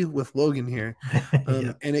agree with Logan here,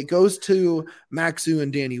 and it goes to Maxu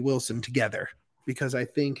and Danny Wilson together, because I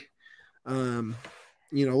think,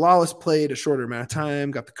 Lawless played a shorter amount of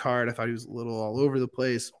time, got the card. I thought he was a little all over the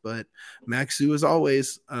place, but Maxu, as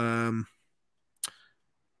always,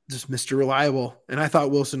 just Mr. Reliable, and I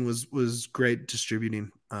thought Wilson was great distributing,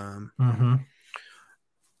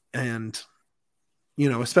 and.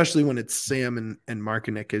 Especially when it's Sam and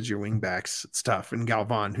Markinek as your wing backs, it's tough. And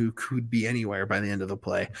Galvan, who could be anywhere by the end of the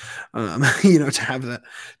play,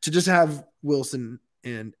 to just have Wilson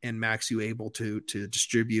and Maxu able to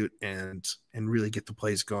distribute and really get the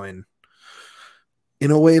plays going in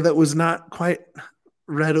a way that was not quite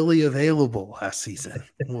readily available last season,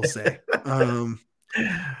 we'll say.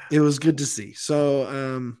 It was good to see.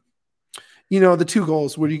 So, the 2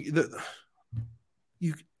 goals where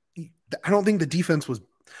I don't think the defense was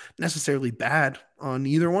necessarily bad on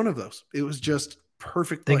either one of those. It was just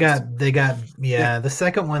perfect They place. got yeah. The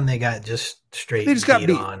second one they got just straight. They just got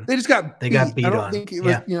beat. On. They just got They beat. got beat I don't on. think it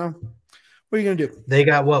was. What are you gonna do? They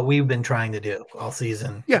got what we've been trying to do all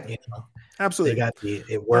season. Yeah, absolutely. They got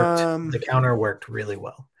it worked. The counter worked really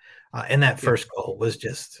well, and that first goal was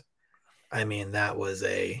just. I mean, that was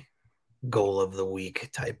a goal of the week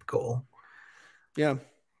type goal. Yeah,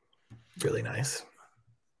 really nice.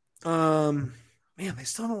 Man, they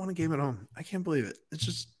still don't want to game at home. I can't believe it.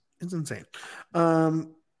 It's insane.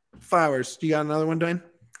 Flowers. Do you got another one, Dwayne?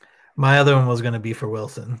 My other one was going to be for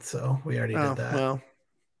Wilson, so we already did that. Well,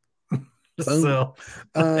 so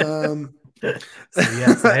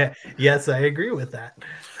yes, I agree with that.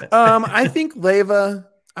 I think Leyva.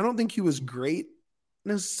 I don't think he was great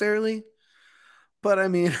necessarily, but I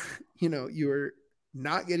mean, you were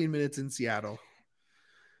not getting minutes in Seattle.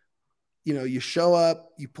 You show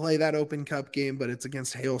up, you play that Open Cup game, but it's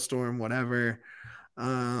against Hailstorm, whatever.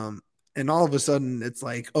 And all of a sudden it's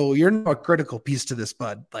like, oh, you're not a critical piece to this,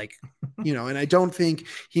 bud. Like, and I don't think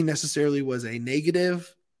he necessarily was a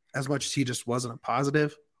negative as much as he just wasn't a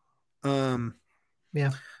positive.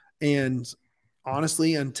 Yeah. And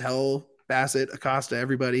honestly, until Bassett, Acosta,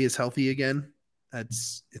 everybody is healthy again,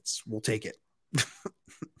 we'll take it.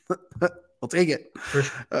 We'll take it. For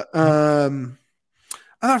sure.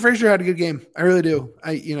 I thought Frazier had a good game. I really do.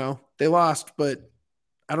 They lost, but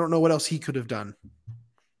I don't know what else he could have done.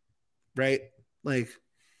 Right? Like,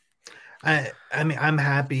 I mean, I'm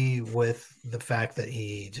happy with the fact that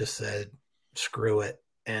he just said, screw it,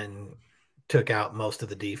 and took out most of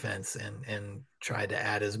the defense and tried to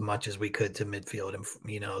add as much as we could to midfield and,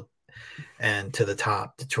 and to the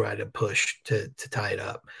top to try to push to tie it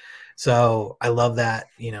up. So I love that.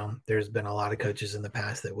 There's been a lot of coaches in the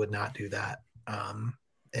past that would not do that.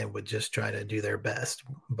 And would just try to do their best,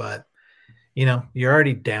 but you're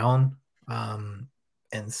already down. And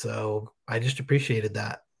so I just appreciated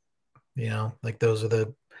that, like those are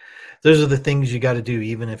the things you got to do,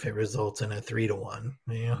 even if it results in a 3-1,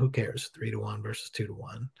 who cares? 3-1 versus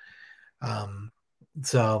 2-1.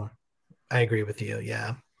 So I agree with you.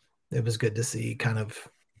 Yeah. It was good to see kind of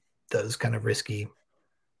those kind of risky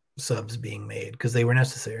subs being made because they were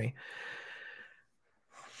necessary.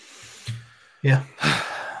 Yeah.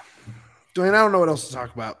 Dwayne, I don't know what else to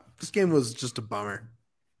talk about. This game was just a bummer.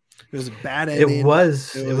 It was a bad ending. It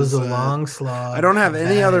was a long slog. I don't have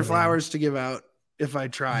any other flowers to give out if I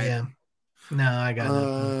try. Yeah. No, I got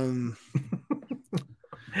nothing.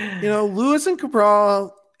 Lewis and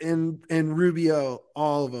Cabral and Rubio,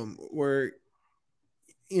 all of them were,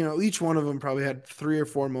 each one of them probably had 3 or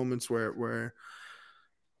 4 moments where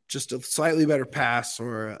just a slightly better pass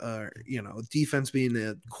or defense being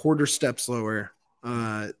a quarter step slower.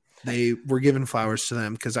 They were given flowers to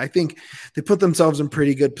them because I think they put themselves in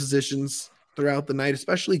pretty good positions throughout the night,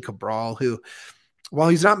 especially Cabral, who, while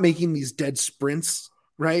he's not making these dead sprints,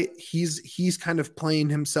 right, he's kind of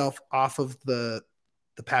playing himself off of the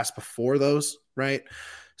pass before those, right?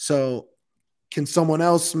 So can someone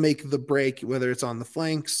else make the break, whether it's on the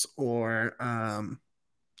flanks or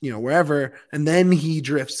wherever, and then he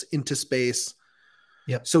drifts into space.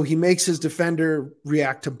 Yep. So he makes his defender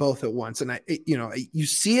react to both at once. And you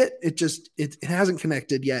see it, it hasn't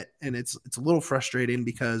connected yet. And it's a little frustrating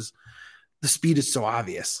because the speed is so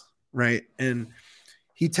obvious. Right. And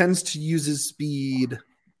he tends to use his speed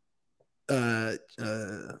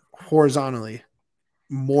horizontally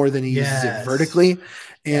more than he uses it vertically.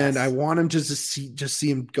 And I want him to just see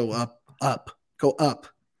him go up.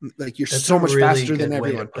 Like you're that's so much really faster than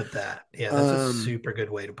everyone. To put that. Yeah, that's a super good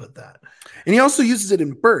way to put that. And he also uses it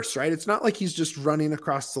in bursts, right? It's not like he's just running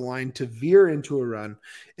across the line to veer into a run.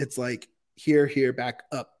 It's like here, back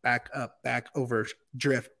up, back over,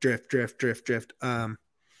 drift.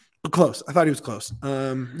 Close. I thought he was close.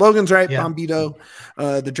 Logan's right. Yeah. Bombito,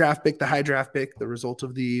 the draft pick, the high draft pick, the result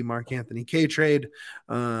of the Mark Anthony K trade.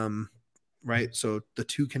 Right. So the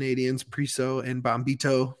 2 Canadians, Priso and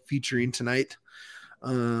Bombito, featuring tonight.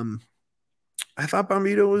 I thought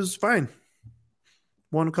Bombito was fine.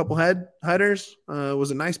 Won a couple headers. Was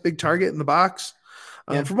a nice big target in the box.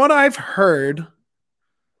 From what I've heard,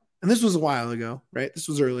 and this was a while ago, right? This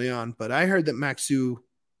was early on, but I heard that Maxu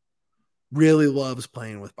really loves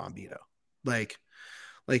playing with Bombito. Like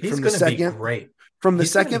he's from the second, great. From the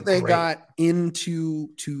second they got into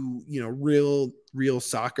real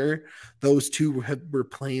soccer, those two were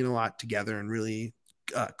playing a lot together and really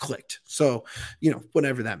clicked. So,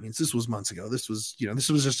 whatever that means, this was months ago. This was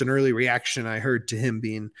just an early reaction I heard to him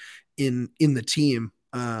being in the team.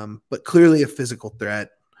 But clearly a physical threat.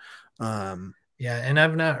 Yeah, and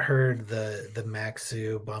I've not heard the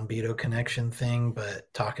Maxu Bombito connection thing,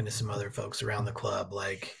 but talking to some other folks around the club,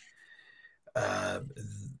 like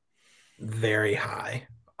very high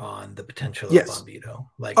on the potential of Bombito.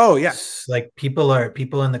 Like, oh yeah, like people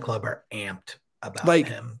in the club are amped about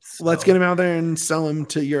him. So. Let's get him out there and sell him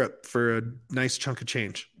to Europe for a nice chunk of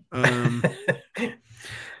change.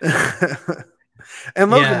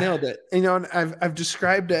 And Logan nailed it. And I've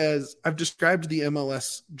described the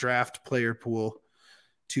MLS draft player pool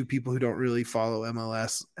to people who don't really follow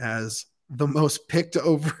MLS as the most picked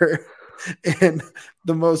over and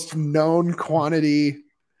the most known quantity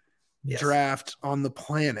draft on the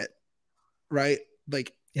planet, right?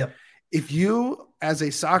 Like, if you as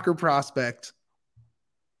a soccer prospect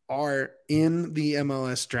are in the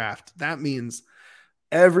MLS draft, that means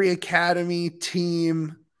every academy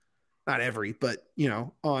team, not every, but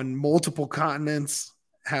on multiple continents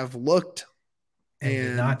have looked and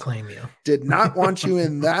did not claim you, did not want you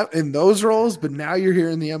in those roles, but now you're here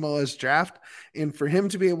in the MLS draft. And for him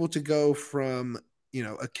to be able to go from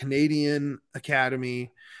a Canadian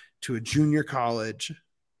academy to a junior college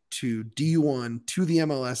to D1 to the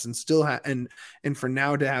MLS and still and for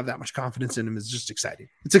now to have that much confidence in him is just exciting.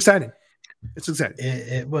 It's exciting.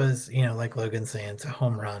 It was, like Logan saying, it's a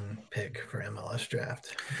home run pick for MLS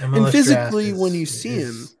draft. MLS and physically draft when you see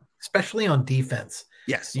him, especially on defense,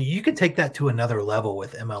 yes, you could take that to another level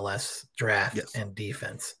with MLS draft and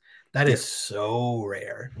defense. That is so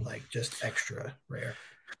rare, like just extra rare.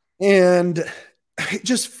 And it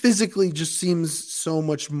just physically just seems so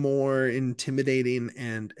much more intimidating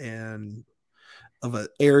and of an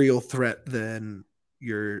aerial threat than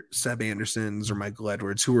your Seb Andersons or Michael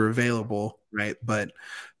Edwards, who were available, right? But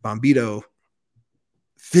Bombito,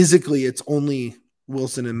 physically, it's only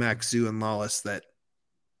Wilson and Maxu and Lawless that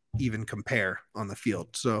even compare on the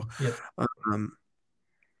field. So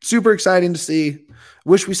super exciting to see.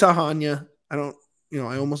 Wish we saw Hanya. I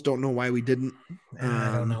almost don't know why we didn't.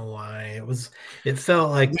 I don't know why. It felt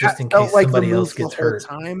like just in case somebody else gets hurt.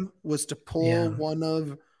 Time was to pull one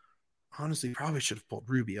of, honestly, probably should have pulled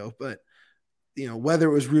Rubio, but whether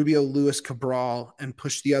it was Rubio, Lewis, Cabral, and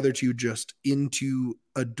push the other two just into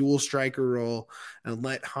a dual striker role and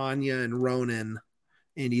let Hanya and Ronan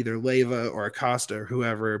and either Leyva or Acosta or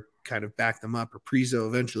whoever kind of back them up, or Prizo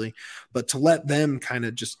eventually, but to let them kind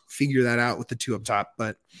of just figure that out with the two up top.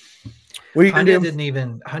 But Hanya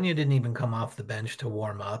didn't even come off the bench to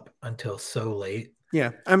warm up until so late.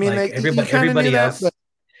 Yeah, I mean, like everybody else. But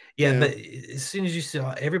as soon as you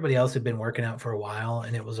saw, everybody else had been working out for a while,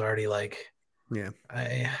 and it was already like,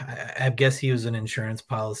 I guess he was an insurance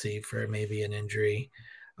policy for maybe an injury.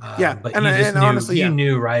 But you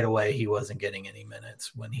knew right away he wasn't getting any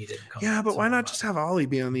minutes when he didn't come. Yeah, but why not just have Ollie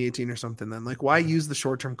be on the 18 or something then? Like, why use the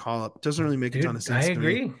short-term call-up? It doesn't really make a ton of sense. I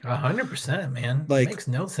agree 100%, man. Like, it makes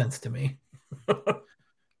no sense to me.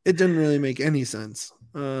 It didn't really make any sense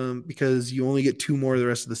because you only get 2 more the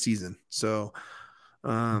rest of the season. So,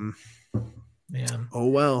 oh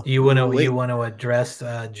well. You want to address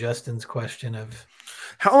Justin's question of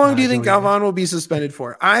how long do you think Galvan will be suspended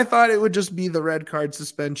for? I thought it would just be the red card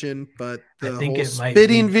suspension, but the whole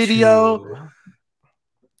spitting video.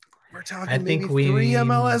 We're talking maybe 3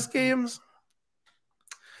 MLS games.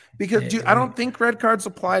 Because I don't think red cards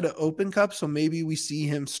apply to Open Cup, so maybe we see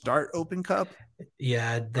him start Open Cup.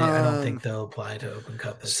 Yeah, I don't think they'll apply to Open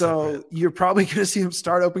Cup. So you're probably going to see him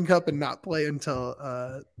start Open Cup and not play until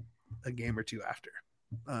a game or 2 after.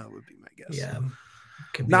 Would be my guess. Yeah.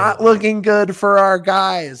 Not looking good for our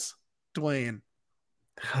guys, Dwayne.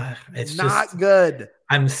 It's not good.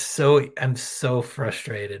 I'm so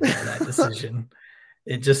frustrated by that decision.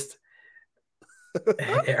 It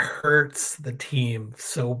hurts the team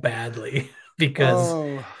so badly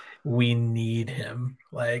because we need him.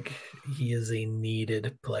 Like, he is a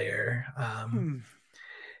needed player. I'm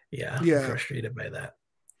frustrated by that.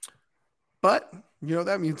 But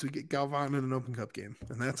that means we get Galvan in an Open Cup game,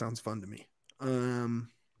 and that sounds fun to me.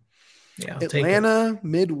 Atlanta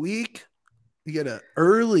midweek, we get an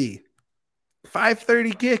early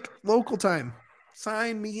 5:30 kick local time.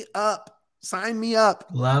 Sign me up.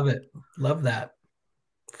 Love it. Love that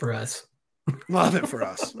for us. Love it for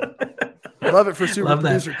us. Love it for super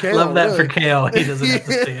producer Kale. Love that for Kale. He doesn't have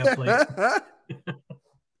to stay up late.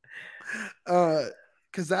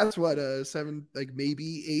 Because that's what 7, like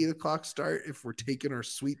maybe 8 o'clock start if we're taking our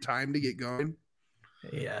sweet time to get going.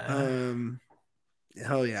 Yeah.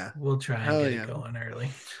 Hell yeah. We'll try and get it going early.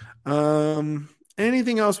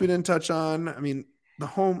 Anything else we didn't touch on? I mean,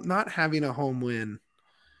 not having a home win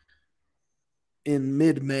in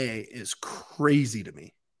mid-May is crazy to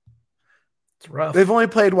me. It's rough. They've only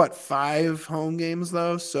played 5 home games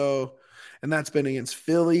though, so and that's been against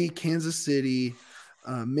Philly, Kansas City,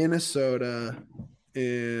 Minnesota,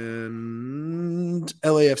 and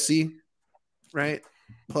LAFC, right?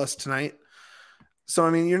 Plus tonight. So I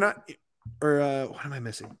mean, you're not, or what am I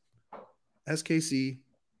missing? SKC,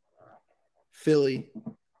 Philly,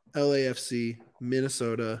 LAFC,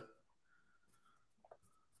 Minnesota.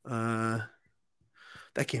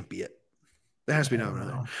 That can't be it. There has to be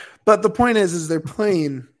another. But the point is they're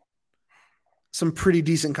playing some pretty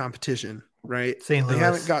decent competition, right? St. Louis. They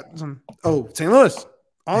haven't got some. Oh, St. Louis.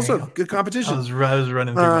 Also good competition. I was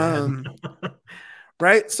running through my head.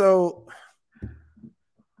 Right? So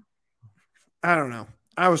I don't know.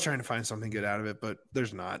 I was trying to find something good out of it, but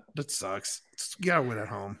there's not. That sucks. You gotta win at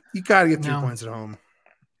home. You gotta get 3 points at home.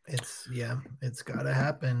 It's gotta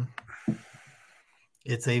happen.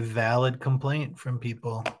 It's a valid complaint from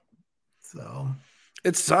people. So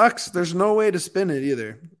it sucks. There's no way to spin it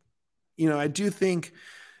either. I do think,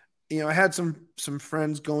 I had some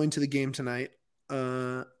friends going to the game tonight.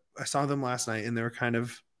 I saw them last night and they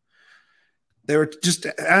were just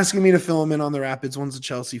asking me to fill them in on the Rapids. One's a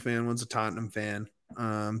Chelsea fan, one's a Tottenham fan.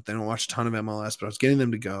 They don't watch a ton of MLS, but I was getting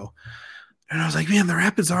them to go. And I was like, man, the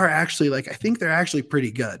Rapids are actually I think they're actually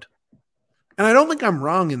pretty good. And I don't think I'm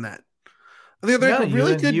wrong in that. They're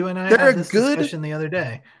really good. You and I had this discussion the other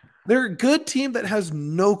day. They're a good team that has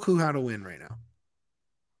no clue how to win right now.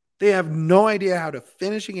 They have no idea how to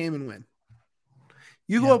finish a game and win.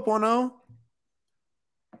 You go up 1-0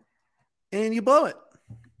 and you blow it.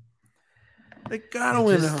 They gotta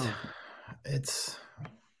win at home.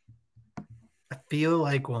 I feel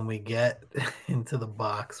like when we get into the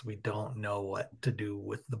box, we don't know what to do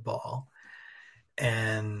with the ball.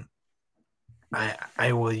 And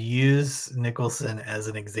I will use Nicholson as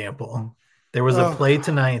an example. There was a play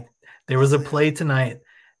tonight. There was a play tonight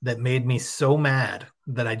that made me so mad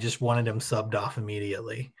that I just wanted him subbed off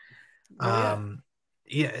immediately. And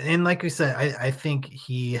like we said, I think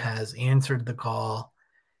he has answered the call.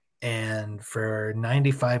 And for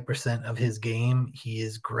 95% of his game, he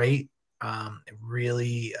is great.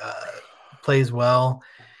 Really plays well.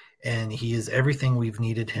 And he is everything we've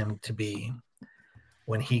needed him to be.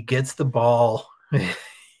 When he gets the ball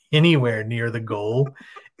anywhere near the goal,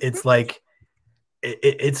 it's like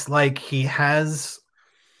he has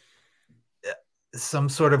some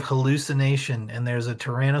sort of hallucination and there's a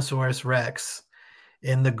Tyrannosaurus Rex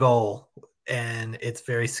in the goal and it's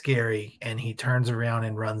very scary and he turns around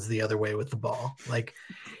and runs the other way with the ball. Like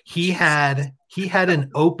he had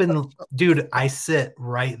an open dude. I sit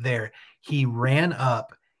right there. He ran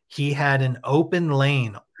up. He had an open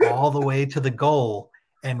lane all the way to the goal.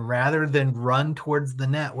 And rather than run towards the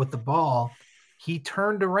net with the ball, he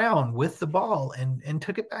turned around with the ball and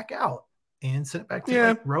took it back out and sent it back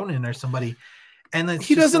to Ronan or somebody. And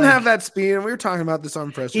he doesn't have that speed. And we were talking about this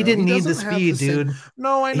on press. He didn't need the speed, dude.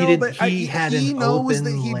 No, I know, but he knows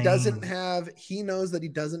that he lane. doesn't have. He knows that he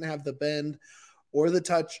doesn't have the bend or the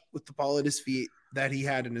touch with the ball at his feet that he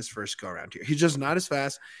had in his first go around here. He's just not as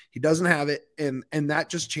fast. He doesn't have it, and that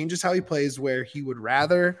just changes how he plays. Where he would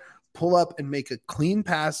rather pull up and make a clean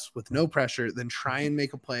pass with no pressure than try and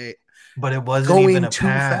make a play. But it wasn't even a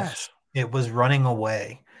pass. Fast. It was running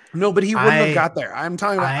away. No, but he wouldn't have got there. I'm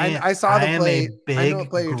talking about. I saw the play. I know what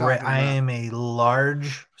play you're talking about. I am a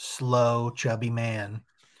large, slow, chubby man.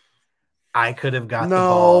 I could have got the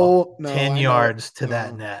ball 10 yards to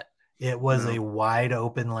that net. It was a wide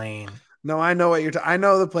open lane. No, I know what you're. I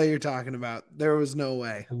know the play you're talking about. There was no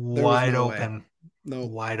way. Wide open. No,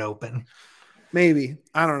 wide open. Maybe.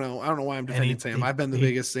 I don't know. I don't know why I'm defending Sam. I've been the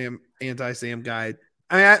biggest anti-Sam guy.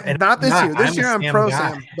 I mean, not this year. This year I'm pro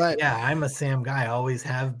Sam. But yeah, I'm a Sam guy. I always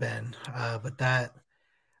have been. But that,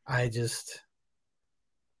 at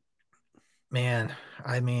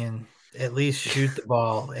least shoot the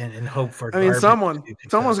ball and hope for. I mean,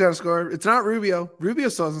 someone's got to score. It's not Rubio. Rubio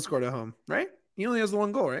still hasn't scored at home, right? He only has the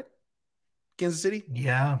one goal, right? Kansas City.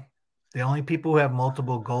 Yeah, the only people who have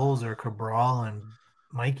multiple goals are Cabral and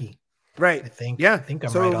Mikey. Right. I think I'm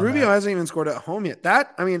so right on Rubio that. hasn't even scored at home yet.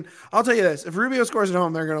 I'll tell you this. If Rubio scores at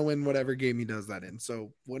home, they're going to win whatever game he does that in.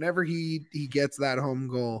 So whenever he gets that home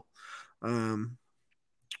goal,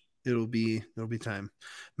 it'll be time.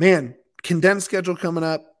 Man, condensed schedule coming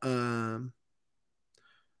up.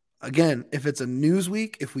 Again, if it's a news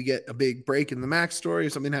week, if we get a big break in the Max story,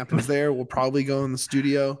 if something happens there, we'll probably go in the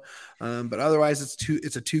studio. But otherwise it's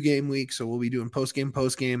a 2-game week. So we'll be doing post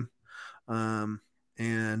game.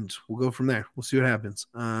 And we'll go from there. We'll see what happens.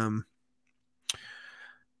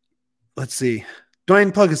 Let's see. Go ahead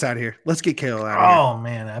and plug us out of here. Let's get KO out of here. Oh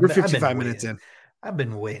man, We're 55 minutes in. I've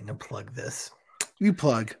been waiting to plug this. You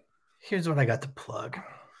plug. Here's what I got to plug.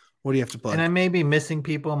 What do you have to plug? And I may be missing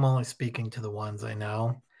people. I'm only speaking to the ones I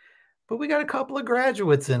know. But we got a couple of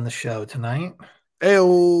graduates in the show tonight.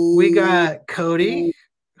 Ayo. We got Cody,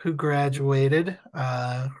 who graduated.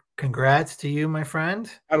 Congrats to you, my friend.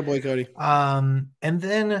 Attaboy, Cody. And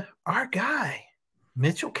then our guy,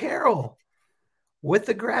 Mitchell Carroll, with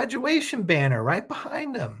the graduation banner right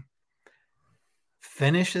behind him.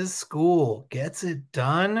 Finishes school, gets it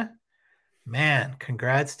done. Man,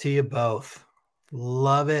 congrats to you both.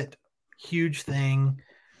 Love it. Huge thing.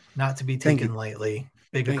 Not to be taken lightly.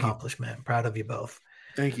 Big accomplishment. Proud of you both.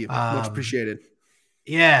 Thank you. Much appreciated.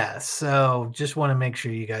 Yeah. So just want to make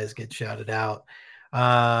sure you guys get shouted out.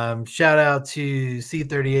 Shout out to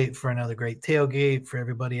C38 for another great tailgate for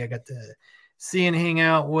everybody I got to see and hang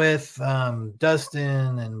out with.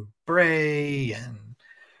 Dustin and Bray and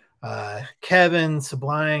Kevin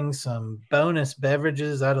supplying some bonus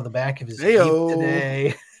beverages out of the back of his Jeep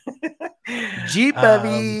today. Jeep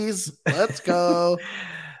bevies. Let's go.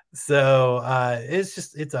 So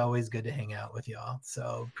it's always good to hang out with y'all.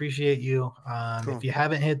 So appreciate you. Cool. If you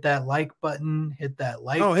haven't hit that like button, hit that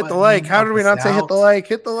like. Oh, hit the like. How did we not say hit the like?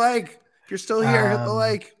 Hit the like. If you're still here, hit the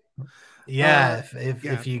like. Yeah.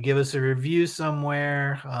 If you give us a review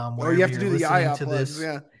somewhere, where you have to do the IOP plugs.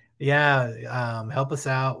 Yeah. Help us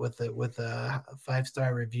out with a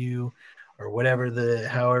 5-star review or whatever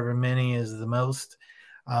however many is the most.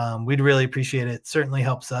 We'd really appreciate it. Certainly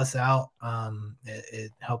helps us out.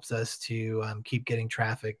 It helps us to keep getting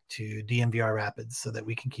traffic to DNVR Rapids so that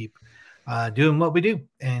we can keep doing what we do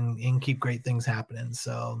and keep great things happening.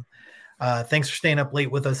 So thanks for staying up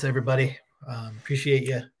late with us, everybody. Appreciate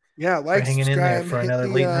you. Yeah, like, hanging in there for another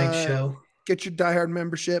late night show. Get your diehard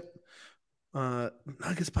membership.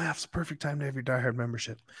 Nuggets playoffs, perfect time to have your diehard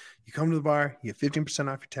membership. You come to the bar, you get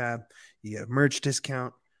 15% off your tab, you get a merch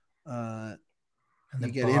discount. You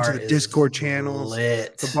get into the Discord channels.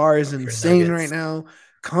 The bar is insane right now.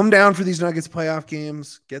 Come down for these Nuggets playoff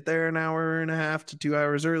games. Get there an hour and a half to 2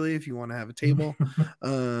 hours early if you want to have a table.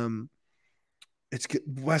 It's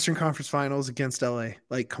Western Conference Finals against LA.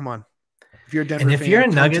 Like, come on. If you're a Denver fan, if you're a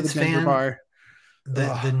Nuggets fan, bar.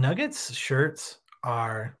 The Nuggets shirts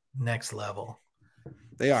are next level.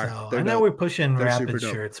 They are. So I know we're pushing Rapid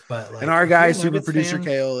shirts, but and our guy, super producer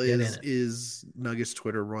Kale, is Nuggets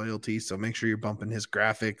Twitter royalty. So make sure you're bumping his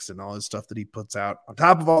graphics and all his stuff that he puts out on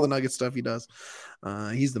top of all the Nuggets stuff he does.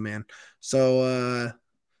 He's the man. So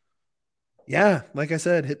yeah, like I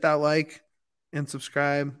said, hit that like and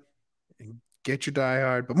subscribe and get your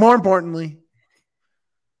diehard. But more importantly,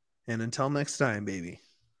 and until next time, baby,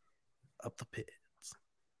 up the pits.